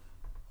people.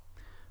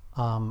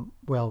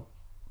 Well,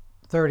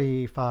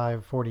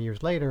 35, 40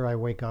 years later, I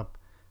wake up,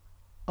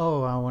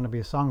 oh, I want to be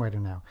a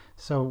songwriter now.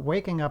 So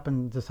waking up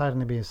and deciding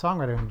to be a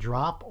songwriter and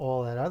drop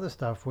all that other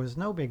stuff was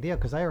no big deal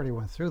because I already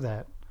went through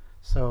that.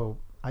 So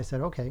I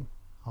said, okay,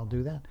 I'll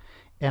do that.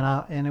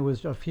 And it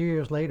was a few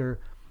years later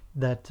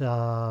that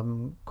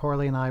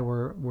Coralie and I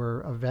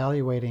were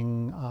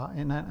evaluating,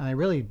 and I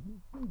really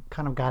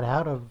kind of got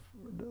out of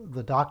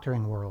the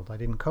doctoring world. I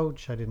didn't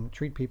coach. I didn't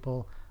treat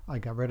people. I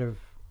got rid of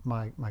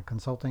my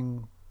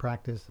consulting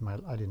practice.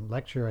 I didn't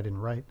lecture. I didn't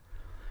write.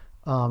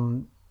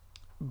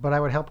 But I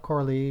would help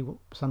Coralie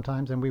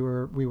sometimes, and we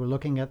were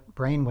looking at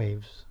brain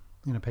waves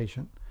in a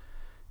patient.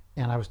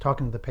 And I was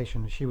talking to the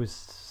patient, and she was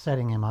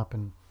setting him up,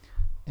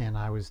 and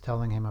I was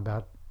telling him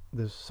about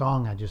this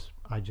song I just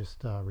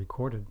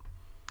recorded.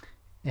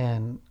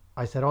 And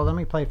I said, oh, let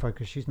me play it for her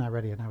because she's not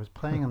ready. And I was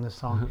playing on this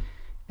song.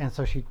 And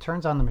so she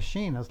turns on the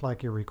machine. It's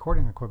like your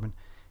recording equipment.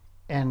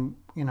 And,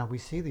 we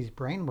see these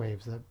brain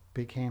waves that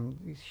became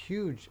these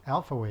huge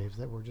alpha waves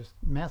that were just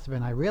massive.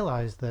 And I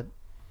realized that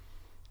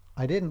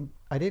I didn't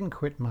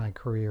quit my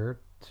career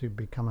to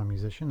become a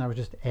musician. I was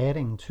just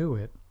adding to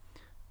it.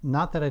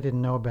 Not that I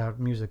didn't know about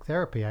music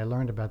therapy. I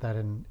learned about that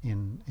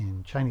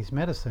in Chinese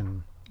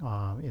medicine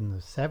in the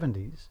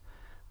 70s.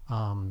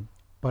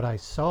 But I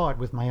saw it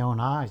with my own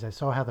eyes. I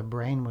saw how the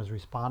brain was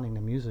responding to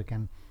music,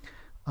 and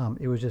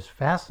it was just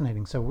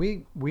fascinating. So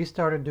we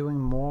started doing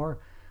more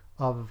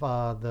of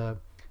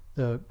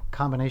the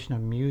combination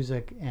of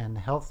music and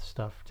health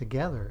stuff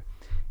together.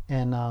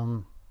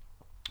 And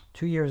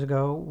 2 years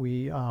ago,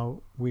 we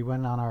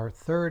went on our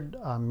third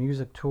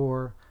music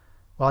tour.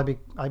 Well,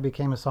 I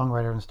became a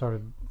songwriter and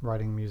started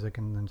writing music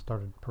and then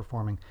started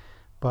performing.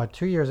 But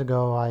 2 years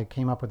ago, I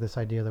came up with this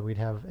idea that we'd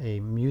have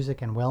a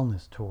music and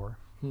wellness tour.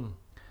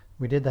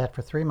 We did that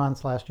for 3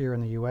 months last year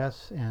in the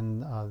U.S.,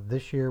 and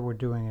this year we're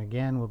doing it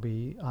again. We'll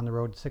be on the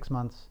road 6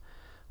 months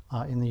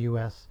in the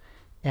U.S.,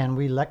 and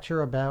we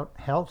lecture about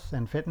health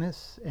and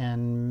fitness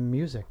and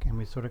music, and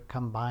we sort of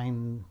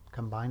combine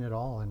it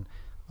all. And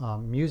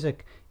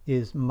music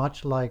is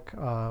much like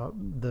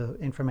the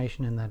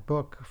information in that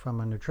book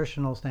from a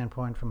nutritional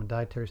standpoint, from a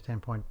dietary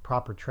standpoint,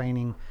 proper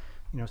training.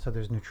 So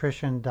there's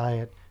nutrition,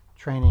 diet,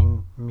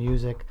 training,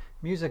 music.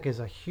 Music is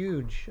a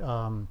huge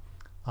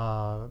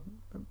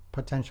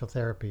potential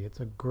therapy. It's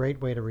a great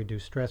way to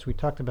reduce stress. We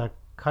talked about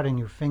cutting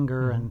your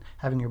finger and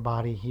having your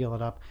body heal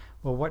it up.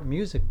 Well, what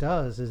music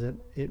does is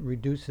it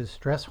reduces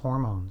stress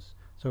hormones.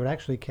 So it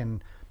actually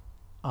can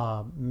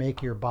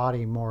make your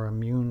body more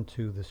immune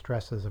to the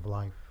stresses of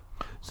life.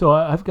 So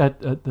I've got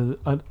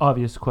an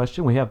obvious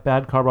question. We have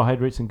bad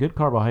carbohydrates and good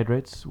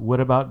carbohydrates. What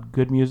about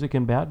good music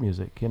and bad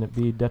music? Can it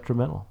be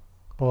detrimental?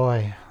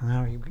 Boy,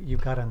 now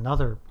you've got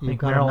another. I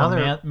think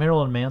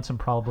Marilyn Manson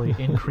probably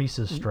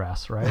increases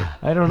stress, right?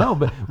 I don't know,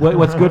 but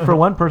what's good for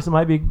one person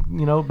might be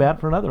bad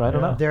for another. I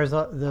don't know. There's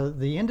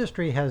the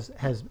industry has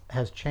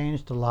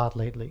changed a lot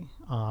lately.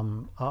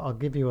 I'll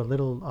give you a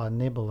little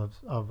nibble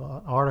of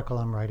an article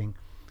I'm writing.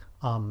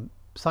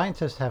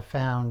 Scientists have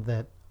found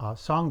that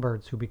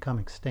songbirds who become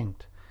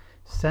extinct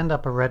send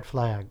up a red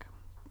flag,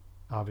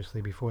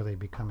 obviously before they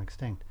become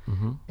extinct,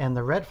 and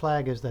the red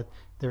flag is that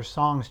their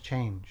songs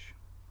change.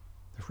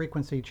 The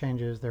frequency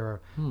changes. There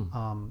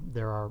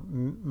are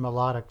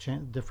melodic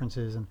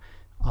differences,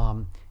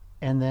 and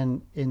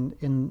then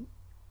in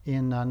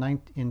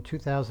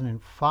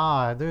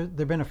 2005,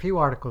 there've been a few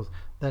articles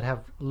that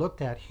have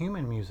looked at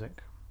human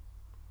music,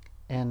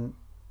 and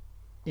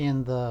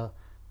in the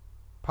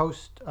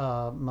post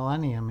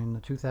millennium, in the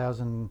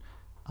 2000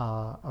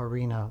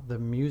 arena,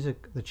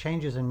 the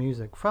changes in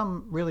music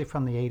from the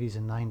 80s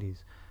and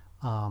 90s,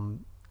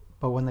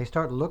 but when they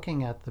start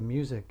looking at the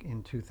music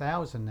in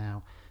 2000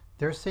 now,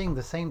 they're seeing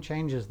the same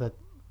changes that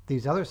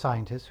these other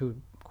scientists, who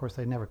of course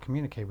they never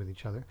communicate with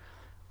each other,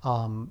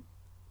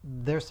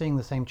 they're seeing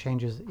the same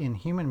changes in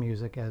human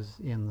music as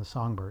in the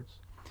songbirds.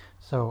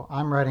 So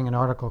I'm writing an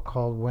article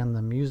called "When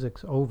the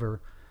Music's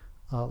Over."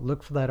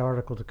 Look for that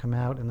article to come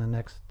out in the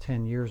next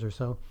 10 years or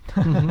so.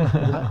 I'm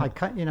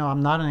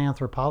not an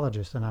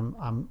anthropologist, and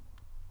I'm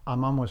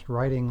almost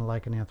writing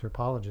like an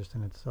anthropologist,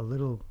 and it's a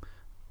little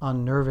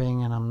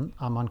unnerving, and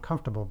I'm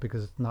uncomfortable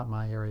because it's not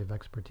my area of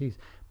expertise.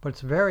 But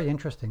it's very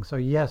interesting. So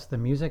yes, the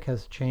music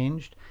has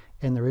changed,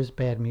 and there is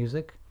bad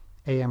music.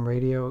 AM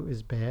radio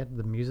is bad.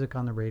 The music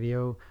on the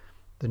radio,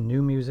 the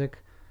new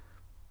music,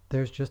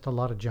 there's just a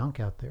lot of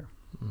junk out there.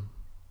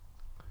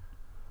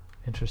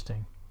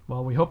 Interesting.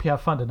 Well, we hope you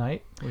have fun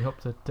tonight. We hope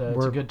that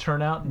it's a good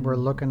turnout. We're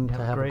looking to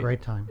have a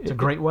great time. It's a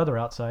great weather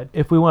outside.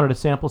 If we wanted to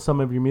sample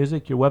some of your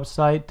music, your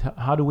website,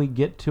 how do we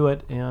get to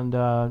it and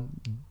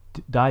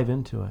dive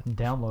into it?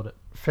 Download it.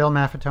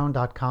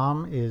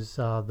 PhilMaffetone.com is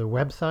the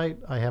website.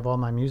 I have all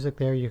my music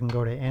there. You can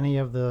go to any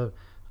of the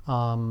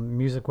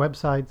music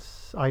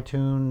websites,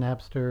 iTunes,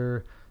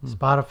 Napster,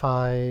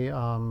 Spotify.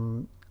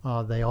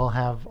 They all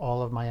have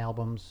all of my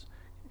albums,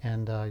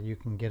 and you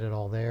can get it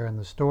all there. And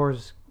the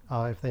stores,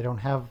 if they don't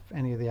have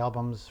any of the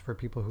albums for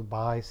people who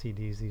buy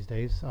CDs these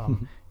days,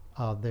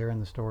 they're in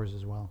the stores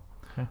as well.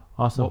 Okay.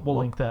 Awesome. We'll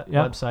link that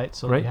website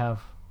so that you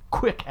have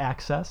quick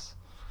access.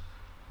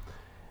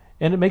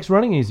 And it makes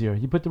running easier.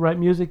 You put the right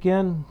music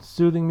in,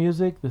 soothing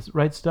music, the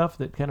right stuff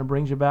that kind of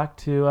brings you back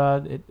to,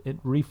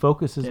 it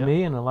refocuses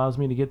me and allows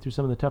me to get through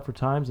some of the tougher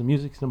times. And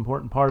music's an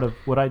important part of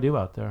what I do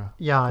out there.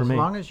 Yeah, as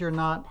long as you're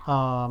not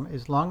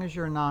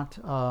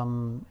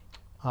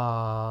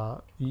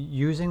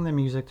using the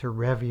music to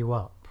rev you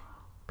up.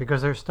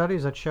 Because there's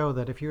studies that show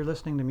that if you're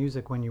listening to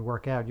music when you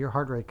work out, your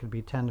heart rate could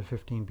be 10 to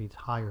 15 beats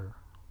higher.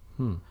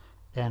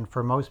 And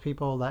for most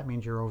people, that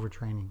means you're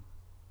overtraining.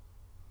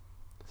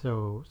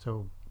 So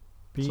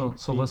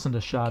listen to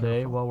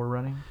Sade while we're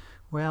running?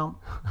 Well,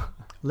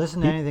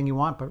 listen to anything you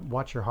want, but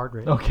watch your heart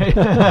rate. Okay.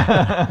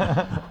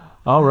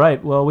 All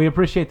right. Well, we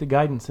appreciate the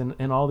guidance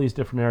in all these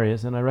different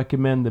areas, and I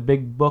recommend the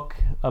Big Book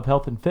of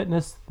Health and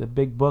Fitness, the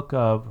Big Book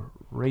of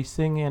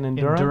Racing and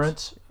Endurance.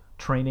 Endurance,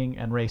 Training,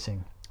 and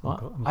Racing.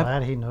 Well, I'm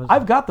glad he knows.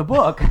 I've got the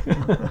book,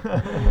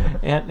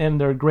 and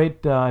they're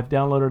great. I've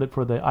downloaded it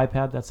for the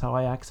iPad. That's how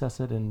I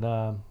access it, and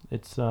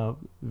it's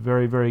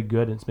very, very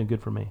good. And it's been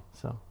good for me.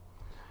 So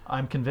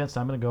I'm convinced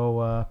I'm going to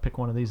go pick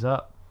one of these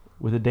up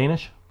with a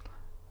Danish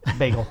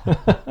bagel.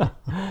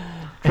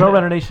 Trail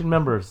Runner Nation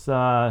members,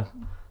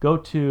 go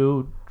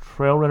to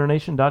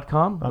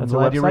trailrunnernation.com. I'm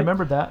glad you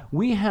remembered that.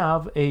 We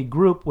have a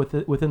group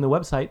within the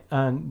website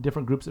and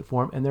different groups that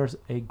form, and there's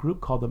a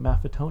group called the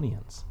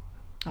Maffetonians.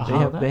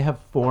 They have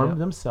formed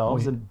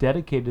themselves and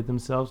dedicated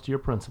themselves to your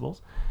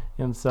principles,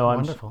 and so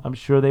I'm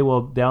sure they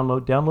will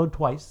download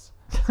twice.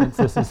 Since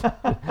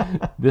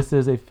this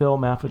is a Phil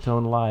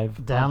Maffetone live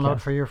download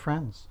podcast. For your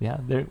friends. Yeah,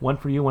 one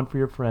for you, one for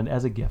your friend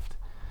as a gift.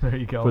 There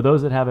you go. For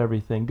those that have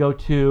everything, go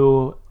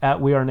to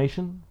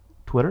 @WeAreNation,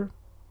 Twitter,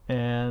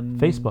 and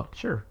Facebook.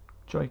 Sure.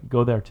 Joy,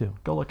 go there too.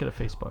 go look at a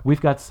Facebook.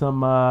 We've got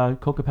some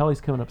Cocapellis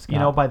coming up, Scott. You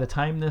know, by the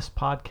time this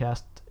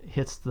podcast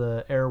hits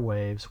the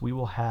airwaves, we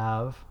will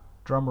have,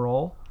 drum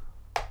roll.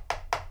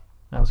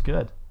 That was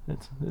good.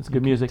 it's You good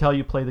can music. tell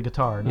you play the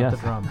guitar, not Yes.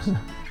 the drums.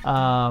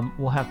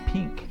 We'll have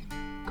pink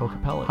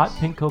Cocapellis. Hot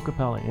pink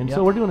Cocapelli. And Yep.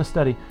 so we're doing a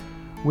study.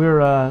 We're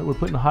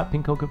putting a hot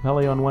pink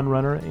Cocapelli on one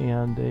runner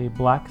and a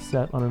black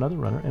set on another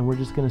runner, and we're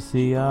just going to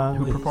see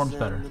Who performs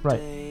better?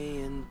 Right.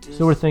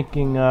 So we're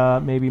thinking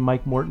maybe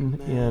Mike Morton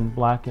in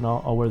black, and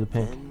I'll wear the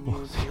pink.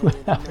 We'll see what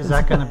happens. Is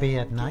that going to be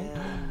at night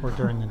or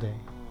during the day?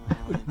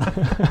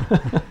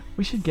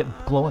 We should get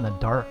glow in the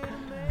dark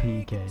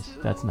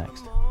PEKs. That's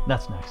next.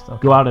 That's next.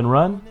 Okay. Go out and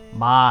run.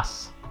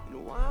 Mas.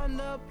 Wind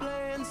up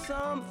playing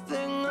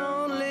something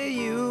only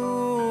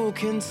you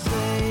can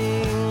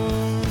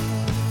sing.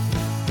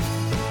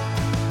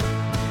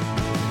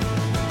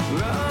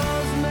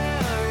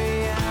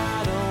 Rosemary,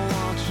 I don't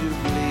want you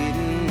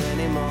bleeding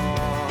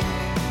anymore.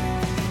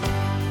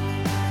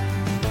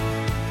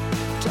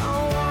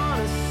 Don't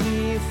wanna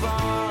see you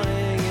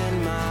falling in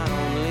my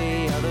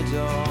only other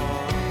door.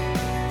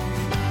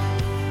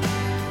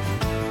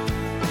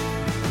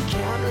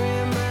 Can't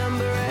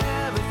remember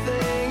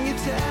everything you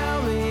tell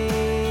me,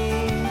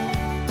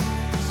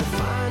 so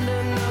find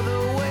another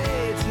way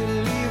to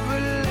leave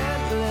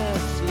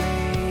relentlessly.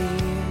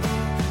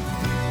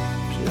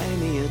 Play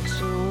me a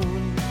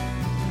tune,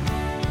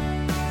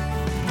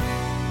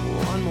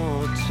 one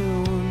more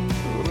tune,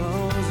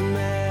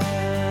 Rosemary.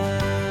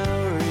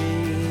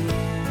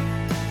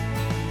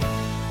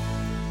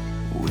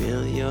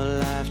 Will your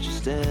life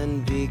just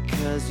end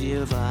because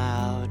you've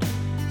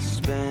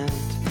outspent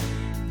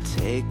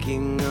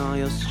taking all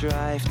your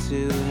strife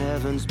to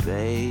heaven's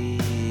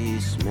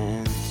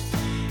basement?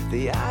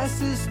 The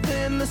ice is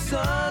thin, the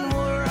sun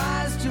will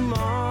rise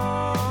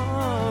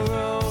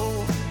tomorrow.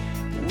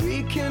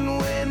 We can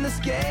win this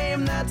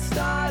game that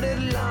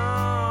started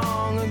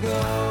long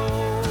ago.